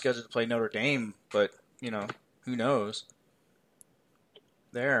 We are scheduled to play Notre Dame, but, who knows?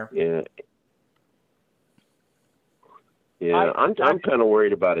 There. Yeah. Yeah, I'm kind of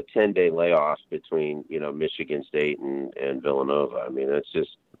worried about a 10-day layoff between, Michigan State and Villanova. I mean, that's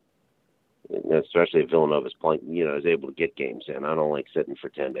just, especially if Villanova's playing, is able to get games in. I don't like sitting for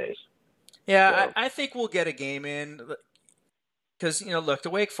 10 days. Yeah, so. I think we'll get a game in because, look,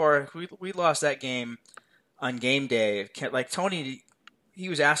 the Wake Forest, we lost that game on game day. Like Tony, he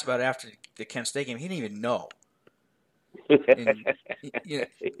was asked about it after the Kent State game. He didn't even know. And,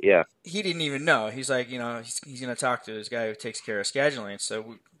 yeah, he didn't even know. He's like, he's going to talk to this guy who takes care of scheduling.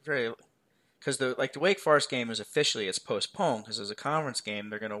 So because the Wake Forest game is officially it's postponed because as a conference game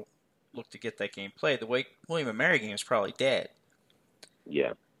they're going to look to get that game played. The William and Mary game is probably dead.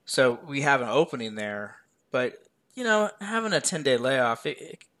 Yeah. So we have an opening there, but having a 10-day layoff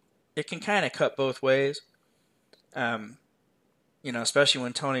it can kind of cut both ways. Especially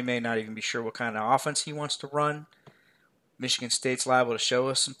when Tony may not even be sure what kind of offense he wants to run. Michigan State's liable to show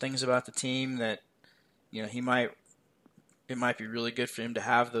us some things about the team that, it might be really good for him to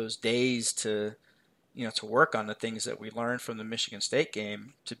have those days to work on the things that we learned from the Michigan State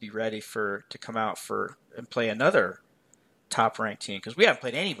game to be ready to come out and play another top-ranked team because we haven't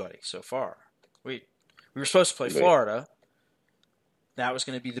played anybody so far. We were supposed to play Florida. That was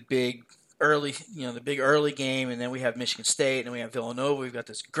going to be the big early game, and then we have Michigan State, and then we have Villanova. We've got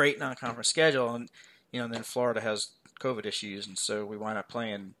this great non-conference schedule, and then Florida has COVID issues, and so we wind up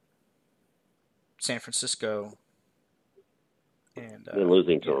playing San Francisco and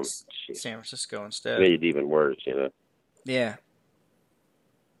losing to them. San Francisco instead. Made it even worse, Yeah.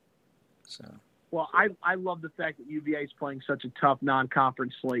 So. Well, I love the fact that UVA is playing such a tough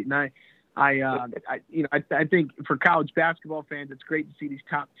non-conference slate, and I think for college basketball fans, it's great to see these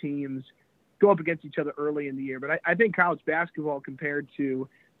top teams go up against each other early in the year. But I think college basketball compared to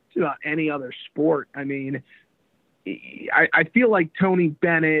any other sport, I mean, I feel like Tony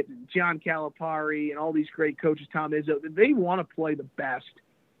Bennett, John Calipari, and all these great coaches, Tom Izzo, they want to play the best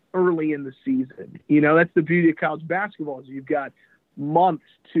early in the season. That's the beauty of college basketball is you've got months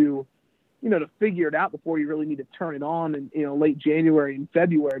to figure it out before you really need to turn it on in, late January and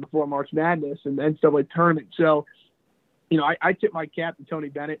February before March Madness and then NCAA tournament. So, I tip my cap to Tony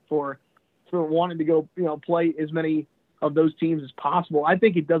Bennett for wanting to go, play as many of those teams as possible. I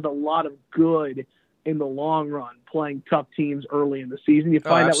think it does a lot of good in the long run, playing tough teams early in the season. You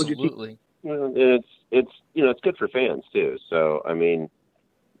find out what your team. It's good for fans too. So I mean,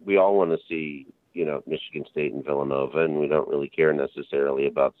 we all want to see Michigan State and Villanova, and we don't really care necessarily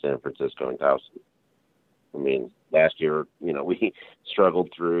about San Francisco and Towson. I mean, last year, we struggled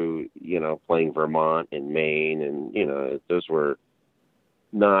through playing Vermont and Maine, and those were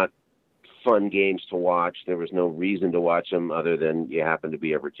not fun games to watch. There was no reason to watch them other than you happen to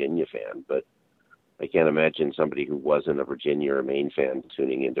be a Virginia fan, but I can't imagine somebody who wasn't a Virginia or Maine fan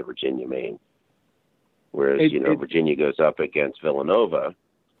tuning into Virginia, Maine. Whereas, Virginia goes up against Villanova,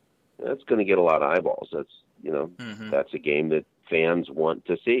 that's going to get a lot of eyeballs. That's, that's a game that fans want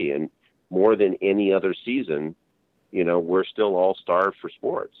to see. And more than any other season, we're still all starved for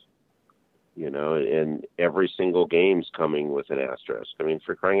sports, and every single game's coming with an asterisk. I mean,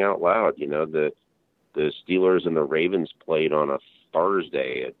 for crying out loud, the Steelers and the Ravens played on a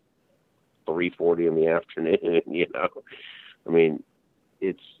Thursday at 3:40 in the afternoon, I mean,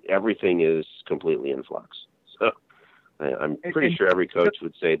 everything is completely in flux. So I'm pretty sure every coach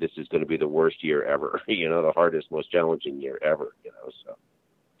would say this is going to be the worst year ever, the hardest, most challenging year ever, so.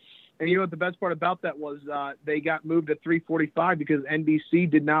 And what the best part about that was they got moved at 3:45 because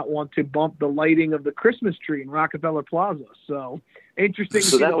NBC did not want to bump the lighting of the Christmas tree in Rockefeller Plaza. So interesting.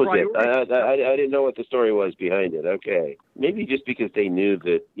 So that was it. I didn't know what the story was behind it. Okay, maybe just because they knew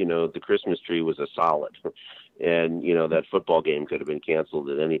that the Christmas tree was a solid, and that football game could have been canceled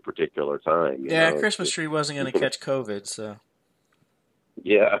at any particular time. Christmas tree wasn't going to catch COVID, so.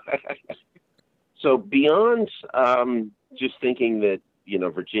 Yeah. So beyond just thinking that.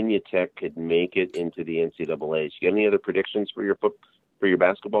 Virginia Tech could make it into the NCAAs. You got any other predictions for your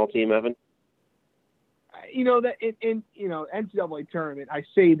basketball team, Evan? that in NCAA tournament, I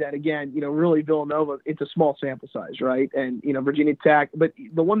say that again, really Villanova, it's a small sample size, right? And, Virginia Tech, but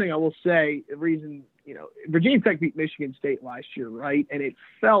the one thing I will say, the reason, Virginia Tech beat Michigan State last year, right? And it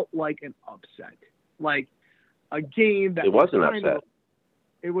felt like an upset, like a game that it was an upset.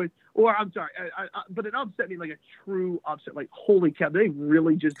 But an upset means like a true upset, like, holy cow, they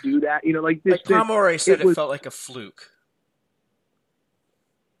really just do that? Like this. Like Tom Morey said, it felt like a fluke.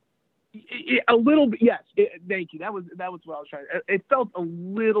 A little bit, yes. Thank you. That was what I was trying to. It felt a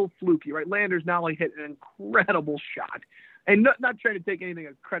little fluky, right? Landers not only hit an incredible shot, and not trying to take anything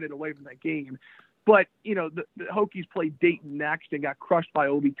of credit away from that game, but the Hokies played Dayton next and got crushed by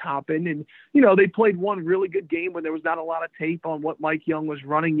Obi Toppin, and they played one really good game when there was not a lot of tape on what Mike Young was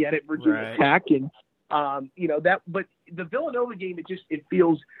running yet at Virginia Tech, and that. But the Villanova game, it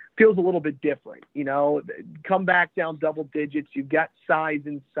feels a little bit different. Come back down double digits. You've got size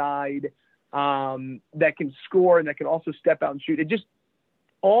inside that can score and that can also step out and shoot. It just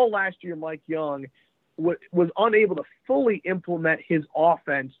all last year, Mike Young was unable to fully implement his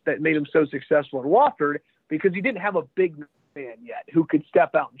offense that made him so successful at Wofford because he didn't have a big man yet who could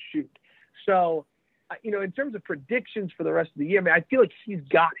step out and shoot. So, in terms of predictions for the rest of the year, I feel like he's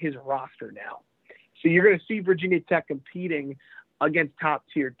got his roster now. So you're going to see Virginia Tech competing against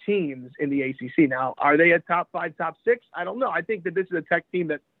top-tier teams in the ACC. Now, are they a top 5, top 6? I don't know. I think that this is a Tech team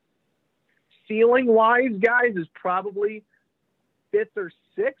that, ceiling-wise, guys, is probably 5th or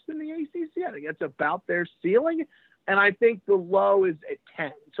 6th in the ACC. I think that's about their ceiling. And I think the low is at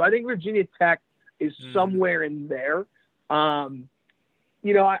 10. So I think Virginia Tech is somewhere in there. I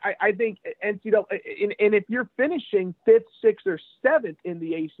think NCAA, and if you're finishing 5th, 6th, or 7th in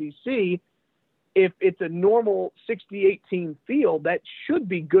the ACC, if it's a normal 68-team field, that should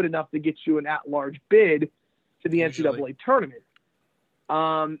be good enough to get you an at-large bid to the NCAA tournament.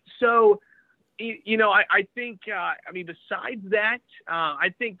 I think, besides that,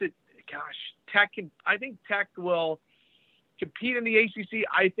 I think that, Tech will compete in the ACC.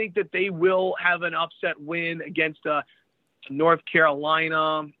 I think that they will have an upset win against a North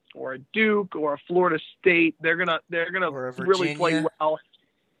Carolina or a Duke or a Florida State. They're gonna really play well.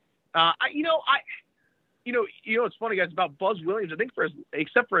 It's funny, guys, about Buzz Williams. I think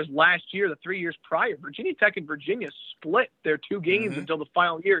except for his last year, the 3 years prior, Virginia Tech and Virginia split their 2 games until the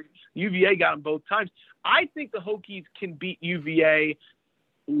final year. UVA got them both times. I think the Hokies can beat UVA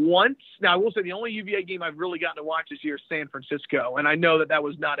once. Now, I will say the only UVA game I've really gotten to watch this year is San Francisco, and I know that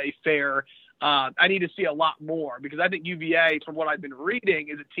was not a fair. I need to see a lot more because I think UVA, from what I've been reading,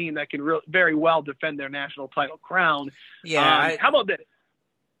 is a team that can very well defend their national title crown. Yeah. How about that?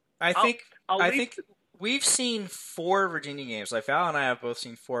 I think we've seen 4 Virginia games. Like Val and I have both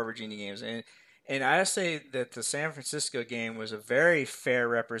seen 4 Virginia games, and I say that the San Francisco game was a very fair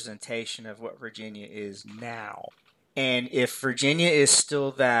representation of what Virginia is now. And if Virginia is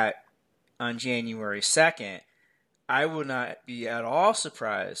still that on January 2nd, I would not be at all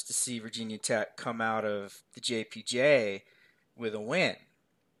surprised to see Virginia Tech come out of the JPJ with a win.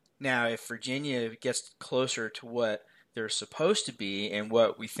 Now, if Virginia gets closer to what they're supposed to be and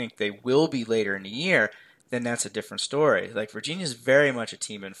what we think they will be later in the year, then that's a different story. Like, Virginia's very much a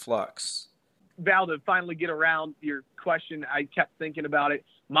team in flux. Val, to finally get around your question, I kept thinking about it.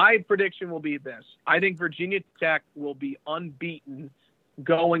 My prediction will be this. I think Virginia Tech will be unbeaten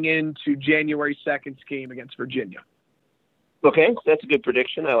going into January 2nd's game against Virginia. Okay, that's a good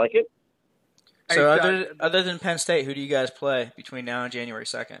prediction. I like it. So other than Penn State, who do you guys play between now and January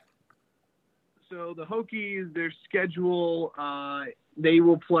 2nd? So the Hokies, their schedule, they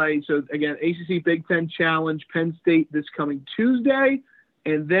will play. So, again, ACC Big Ten Challenge, Penn State this coming Tuesday.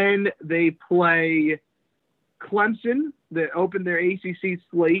 And then they play Clemson. They open their ACC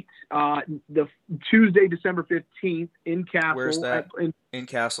slate the Tuesday, December 15th in Castle. Where's that? In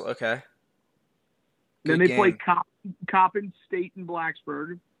Castle, okay. Then they play Coppin State in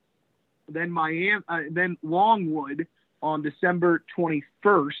Blacksburg. Then then Longwood on December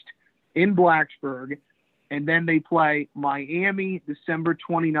 21st in Blacksburg. And then they play Miami December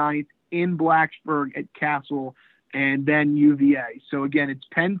 29th in Blacksburg at Castle, and then UVA. So, again, it's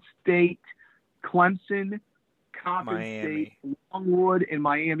Penn State, Clemson, Coppin State, Longwood, and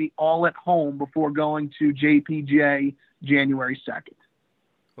Miami all at home before going to JPJ January 2nd.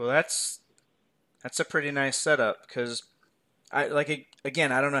 Well, that's a pretty nice setup because, I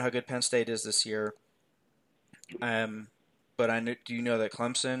don't know how good Penn State is this year, but do you know that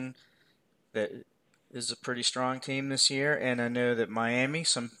Clemson that is a pretty strong team this year, and I know that Miami,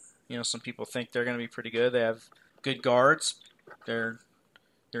 some people think they're going to be pretty good. They have good guards. Their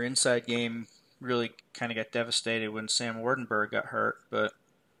inside game really kind of got devastated when Sam Wardenberg got hurt, but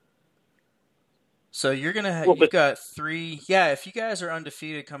So you're gonna you've got 3. Yeah, if you guys are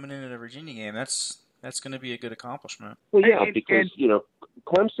undefeated coming into the Virginia game, that's going to be a good accomplishment. Well, yeah, because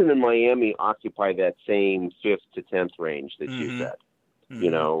Clemson and Miami occupy that same 5th to 10th range that you said.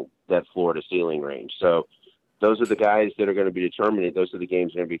 That floor to ceiling range. So those are the guys that are going to be determining. Those are the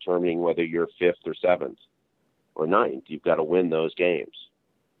games that are going to be determining whether you're 5th or 7th or 9th. You've got to win those games.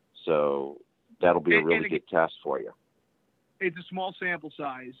 So that'll be a really good test for you. It's a small sample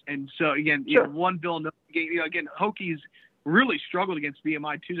size, and so again, one Villanova game. Again, Hokies really struggled against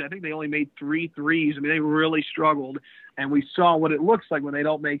VMI Tuesday. I think they only made 3 threes. I mean, they really struggled, and we saw what it looks like when they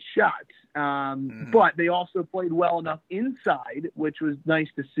don't make shots. But they also played well enough inside, which was nice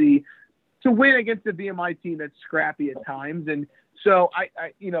to see, to win against a VMI team that's scrappy at times. And so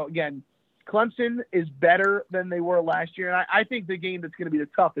I again, Clemson is better than they were last year, and I think the game that's going to be the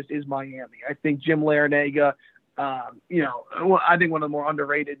toughest is Miami. I think Jim Larinaga. I think one of the more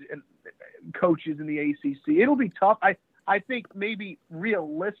underrated coaches in the ACC. It'll be tough. I think maybe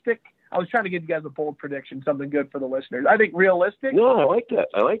realistic. I was trying to give you guys a bold prediction, something good for the listeners. I think realistic. No, I like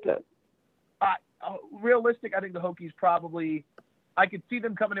that. Realistic. I think the Hokies probably. I could see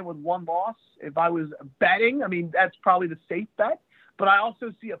them coming in with 1 loss. If I was betting, I mean that's probably the safe bet. But I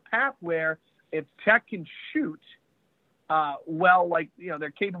also see a path where if Tech can shoot.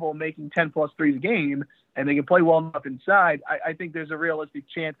 They're capable of making 10 plus threes a game, and they can play well enough inside. I think there's a realistic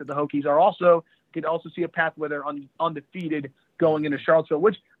chance that the Hokies could also see a path where they're undefeated going into Charlottesville,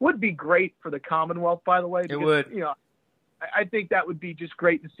 which would be great for the Commonwealth, by the way. Because, it would. I think that would be just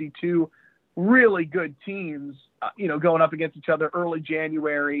great to see 2 really good teams, going up against each other early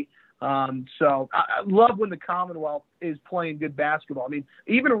January. So I love when the Commonwealth is playing good basketball. I mean,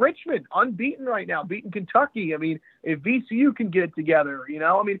 even Richmond, unbeaten right now, beating Kentucky. I mean, if VCU can get it together,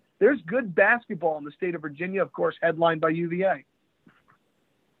 there's good basketball in the state of Virginia, of course, headlined by UVA.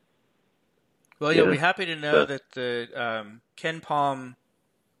 Well, you'll be happy to know that the Ken Palm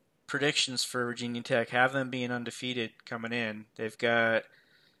predictions for Virginia Tech have them being undefeated coming in. They've got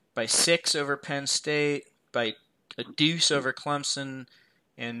by 6 over Penn State, by a deuce over Clemson,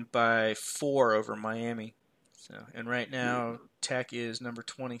 and by 4 over Miami. And right now, Tech is number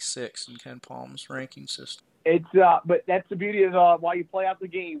 26 in Ken Palm's ranking system. It's but that's the beauty of why you play out the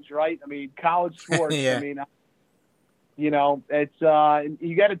games, right? I mean, college sports. Yeah. I mean, it's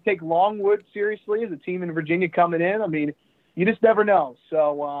you got to take Longwood seriously as a team in Virginia coming in. I mean, you just never know.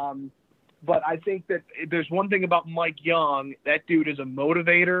 So, but I think that if there's one thing about Mike Young, that dude is a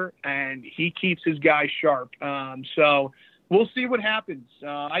motivator and he keeps his guys sharp. So. We'll see what happens.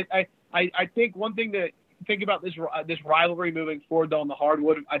 I think one thing to think about this rivalry moving forward, though, on the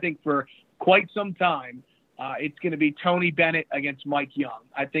hardwood, I think for quite some time, it's going to be Tony Bennett against Mike Young.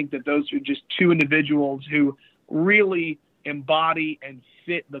 I think that those are just 2 individuals who really embody and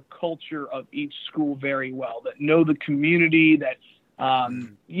fit the culture of each school very well, that know the community, that,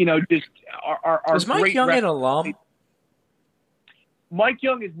 just are Is Mike Young an alum? Mike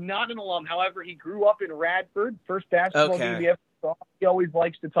Young is not an alum. However, he grew up in Radford. First basketball game he ever saw. He always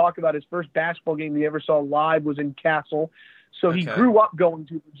likes to talk about his first basketball game he ever saw live was in Castle. So he grew up going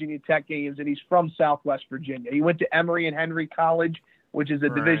to Virginia Tech games, and he's from Southwest Virginia. He went to Emory and Henry College, which is a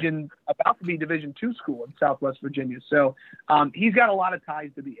about to be Division II school in Southwest Virginia. So he's got a lot of ties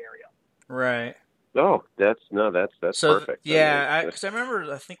to the area. Right. Oh, that's perfect. Yeah, because I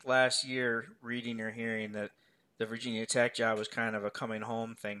remember, I think last year reading or hearing that the Virginia Tech job was kind of a coming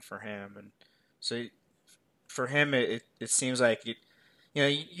home thing for him, and so for him, it seems like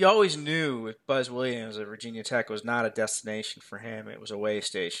you always knew with Buzz Williams that Virginia Tech was not a destination for him; it was a way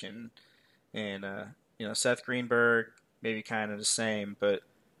station, and Seth Greenberg maybe kind of the same, but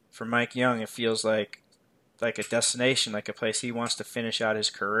for Mike Young, it feels like a destination, like a place he wants to finish out his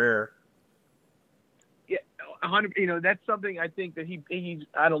career. 100. That's something I think that he's.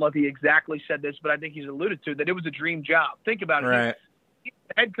 I don't know if he exactly said this, but I think he's alluded to that it was a dream job. Think about it. Right. He's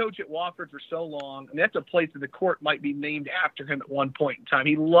the head coach at Wofford for so long. I mean, that's a place that the court might be named after him at one point in time.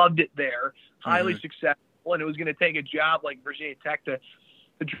 He loved it there, highly successful, and it was going to take a job like Virginia Tech to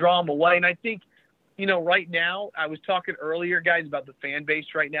draw him away. And I think, right now, I was talking earlier, guys, about the fan base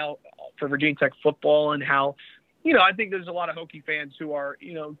right now for Virginia Tech football and how, I think there's a lot of Hokie fans who are,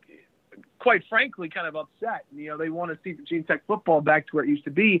 quite frankly, kind of upset. They want to see Virginia Tech football back to where it used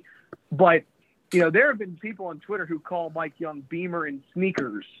to be. But, there have been people on Twitter who call Mike Young Beamer in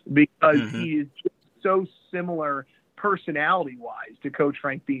sneakers because he is just so similar personality-wise to Coach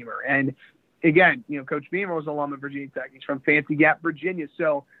Frank Beamer. And, again, Coach Beamer was an alum of Virginia Tech. He's from Fancy Gap, Virginia.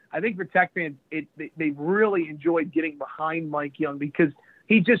 So I think for Tech fans, they've really enjoyed getting behind Mike Young because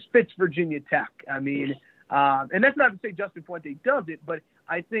he just fits Virginia Tech. I mean, And that's not to say Justin Fuente does it, but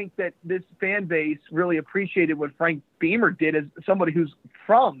I think that this fan base really appreciated what Frank Beamer did as somebody who's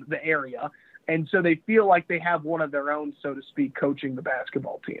from the area. And so they feel like they have one of their own, so to speak, coaching the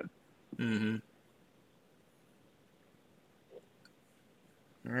basketball team. Mm-hmm.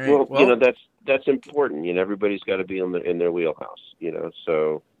 Right. Well, that's important. Everybody's got to be in their wheelhouse.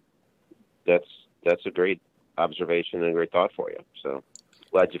 So that's a great observation and a great thought for you. So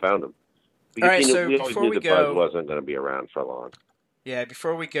glad you found them. Because, all right. So we always before knew we the go, buzz wasn't going to be around for long. Yeah.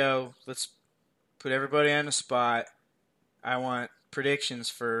 Before we go, let's put everybody on the spot. I want predictions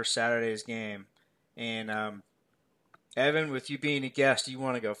for Saturday's game, and Evan, with you being a guest, do you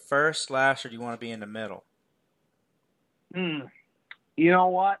want to go first, last, or do you want to be in the middle? You know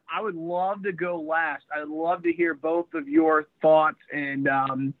what? I would love to go last. I'd love to hear both of your thoughts, and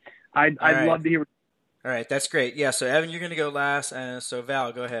I'd love to hear. All right, that's great. Yeah, so Evan, you're going to go last, and so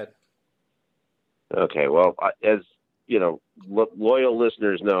Val, go ahead. Okay, well, as loyal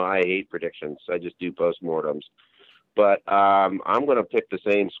listeners know, I hate predictions. I just do postmortems. But I'm going to pick the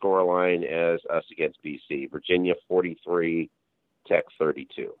same scoreline as us against BC. Virginia 43, Tech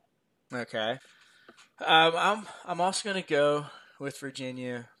 32. Okay. I'm also going to go with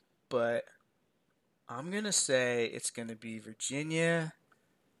Virginia, but I'm going to say it's going to be Virginia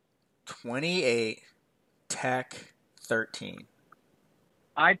 28, Tech 13.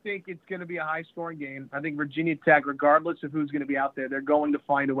 I think it's going to be a high-scoring game. I think Virginia Tech, regardless of who's going to be out there, they're going to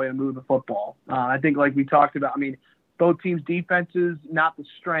find a way to move the football. I think, like we talked about, both teams' defenses, not the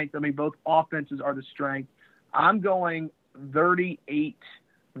strength. Both offenses are the strength. I'm going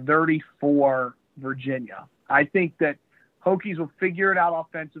 38-34 Virginia. I think that Hokies will figure it out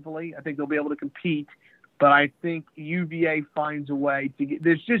offensively. I think they'll be able to compete. But I think UVA finds a way to get –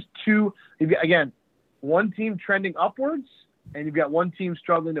 there's just two – again, one team trending upwards, and you've got one team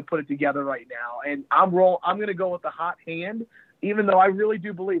struggling to put it together right now. And I'm going to go with the hot hand, even though I really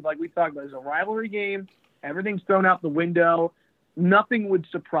do believe, like we talked about, it's a rivalry game. Everything's thrown out the window. Nothing would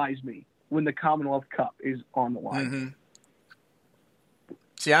surprise me when the Commonwealth Cup is on the line. Mm-hmm.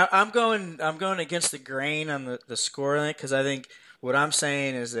 See, I'm going against the grain on the scoreline because I think what I'm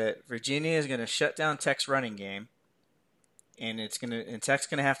saying is that Virginia is going to shut down Tech's running game, and Tech's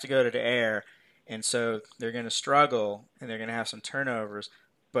going to have to go to the air, and so they're going to struggle and they're going to have some turnovers.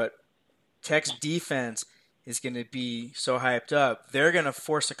 But Tech's defense is going to be so hyped up, they're going to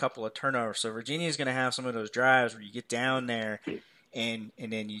force a couple of turnovers. So Virginia is going to have some of those drives where you get down there and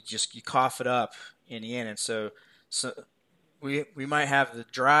then you cough it up in the end. And so we might have the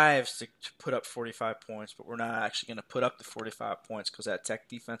drives to put up 45 points, but we're not actually going to put up the 45 points because that Tech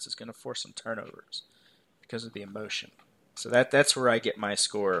defense is going to force some turnovers because of the emotion. So that's where I get my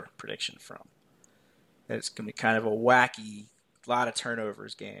score prediction from. It's going to be kind of a wacky, lot of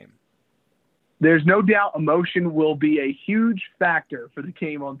turnovers game. There's no doubt emotion will be a huge factor for the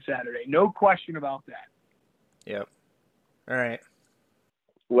game on Saturday. No question about that. Yep. All right.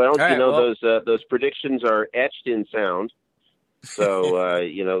 Well, those predictions are etched in sound. So,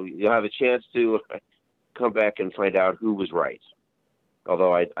 you'll have a chance to come back and find out who was right.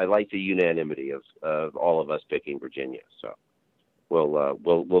 Although I like the unanimity of all of us picking Virginia. So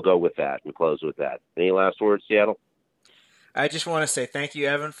we'll go with that and close with that. Any last words, Seattle? I just want to say thank you,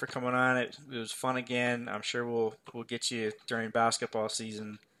 Evan, for coming on. It was fun again. I'm sure we'll get you during basketball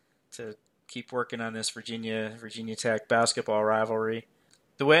season to keep working on this Virginia Tech basketball rivalry.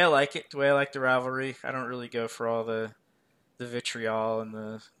 The way I like it, the way I like the rivalry, I don't really go for all the vitriol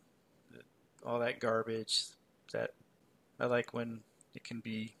and all that garbage. That I like when it can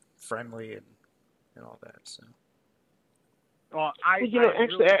be friendly and all that. So. Well,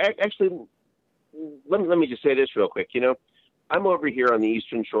 actually, let me just say this real quick. I'm over here on the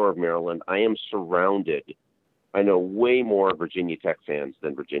eastern shore of Maryland. I am surrounded. I know way more Virginia Tech fans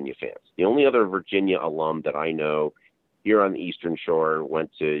than Virginia fans. The only other Virginia alum that I know here on the eastern shore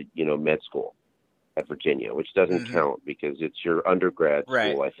went to, med school at Virginia, which doesn't count because it's your undergrad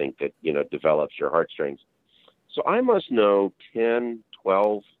school, I think, that, develops your heartstrings. So I must know 10,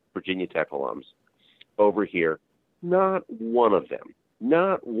 12 Virginia Tech alums over here. Not one of them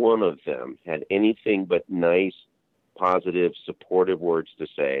had anything but nice, positive, supportive words to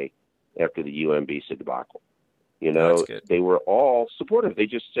say after the UMBC debacle. They were all supportive. They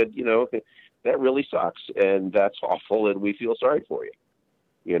just said, that really sucks and that's awful and we feel sorry for you.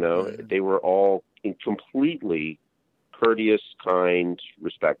 They were all completely courteous, kind,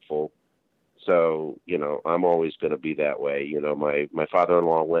 respectful. So, I'm always going to be that way. My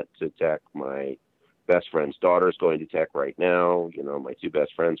father-in-law went to Tech. My best friend's daughter's going to Tech right now. My two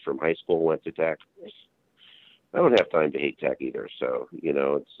best friends from high school went to Tech. I don't have time to hate Tech either. So,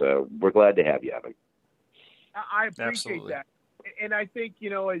 it's we're glad to have you, Evan. I appreciate Absolutely. that. And I think,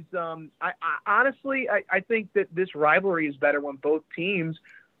 as I honestly, I think that this rivalry is better when both teams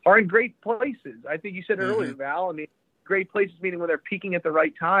are in great places. I think you said earlier, Val, I mean, great places meaning when they're peaking at the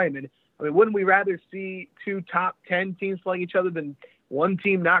right time. And I mean, wouldn't we rather see two top 10 teams playing each other than one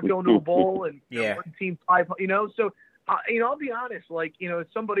team not going to a bowl and one team 5? So I'll be honest, as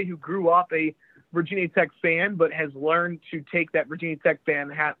somebody who grew up a Virginia Tech fan, but has learned to take that Virginia Tech fan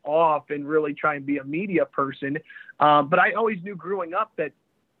hat off and really try and be a media person. But I always knew growing up that,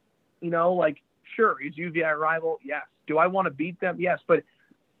 sure, is UVI a rival? Yes. Do I want to beat them? Yes. But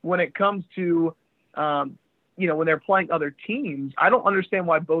when it comes to, when they're playing other teams, I don't understand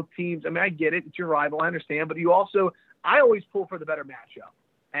why both teams, I mean, I get it. It's your rival. I understand. But I always pull for the better matchup.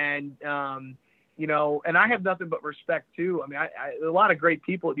 And, and I have nothing but respect too. I mean, a lot of great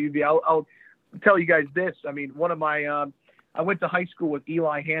people at UVI. I'll tell you guys this. I mean, one of my, I went to high school with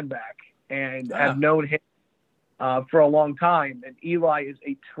Eli Handback and have known him for a long time. And Eli is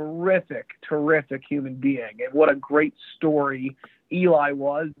a terrific, terrific human being. And what a great story Eli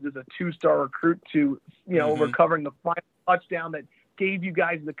was as a 2-star recruit to, recovering the final touchdown that gave you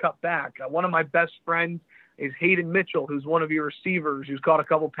guys the cup back. One of my best friends is Hayden Mitchell, who's one of your receivers, who's caught a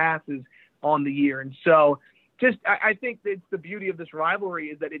couple passes on the year. And so I think it's the beauty of this rivalry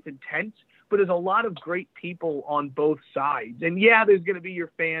is that it's intense, but there's a lot of great people on both sides. And there's going to be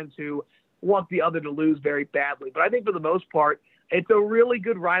your fans who want the other to lose very badly. But I think for the most part, it's a really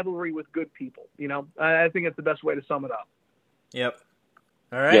good rivalry with good people. I think that's the best way to sum it up. Yep.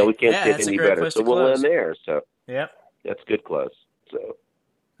 All right. Yeah, we can't get any better. So we'll end there. So yep. That's good close. So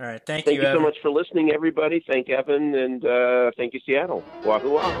all right. Thank you, Evan. so much for listening, everybody. Thank Evan, and thank you, Seattle.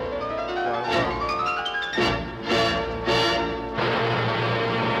 Wahoo!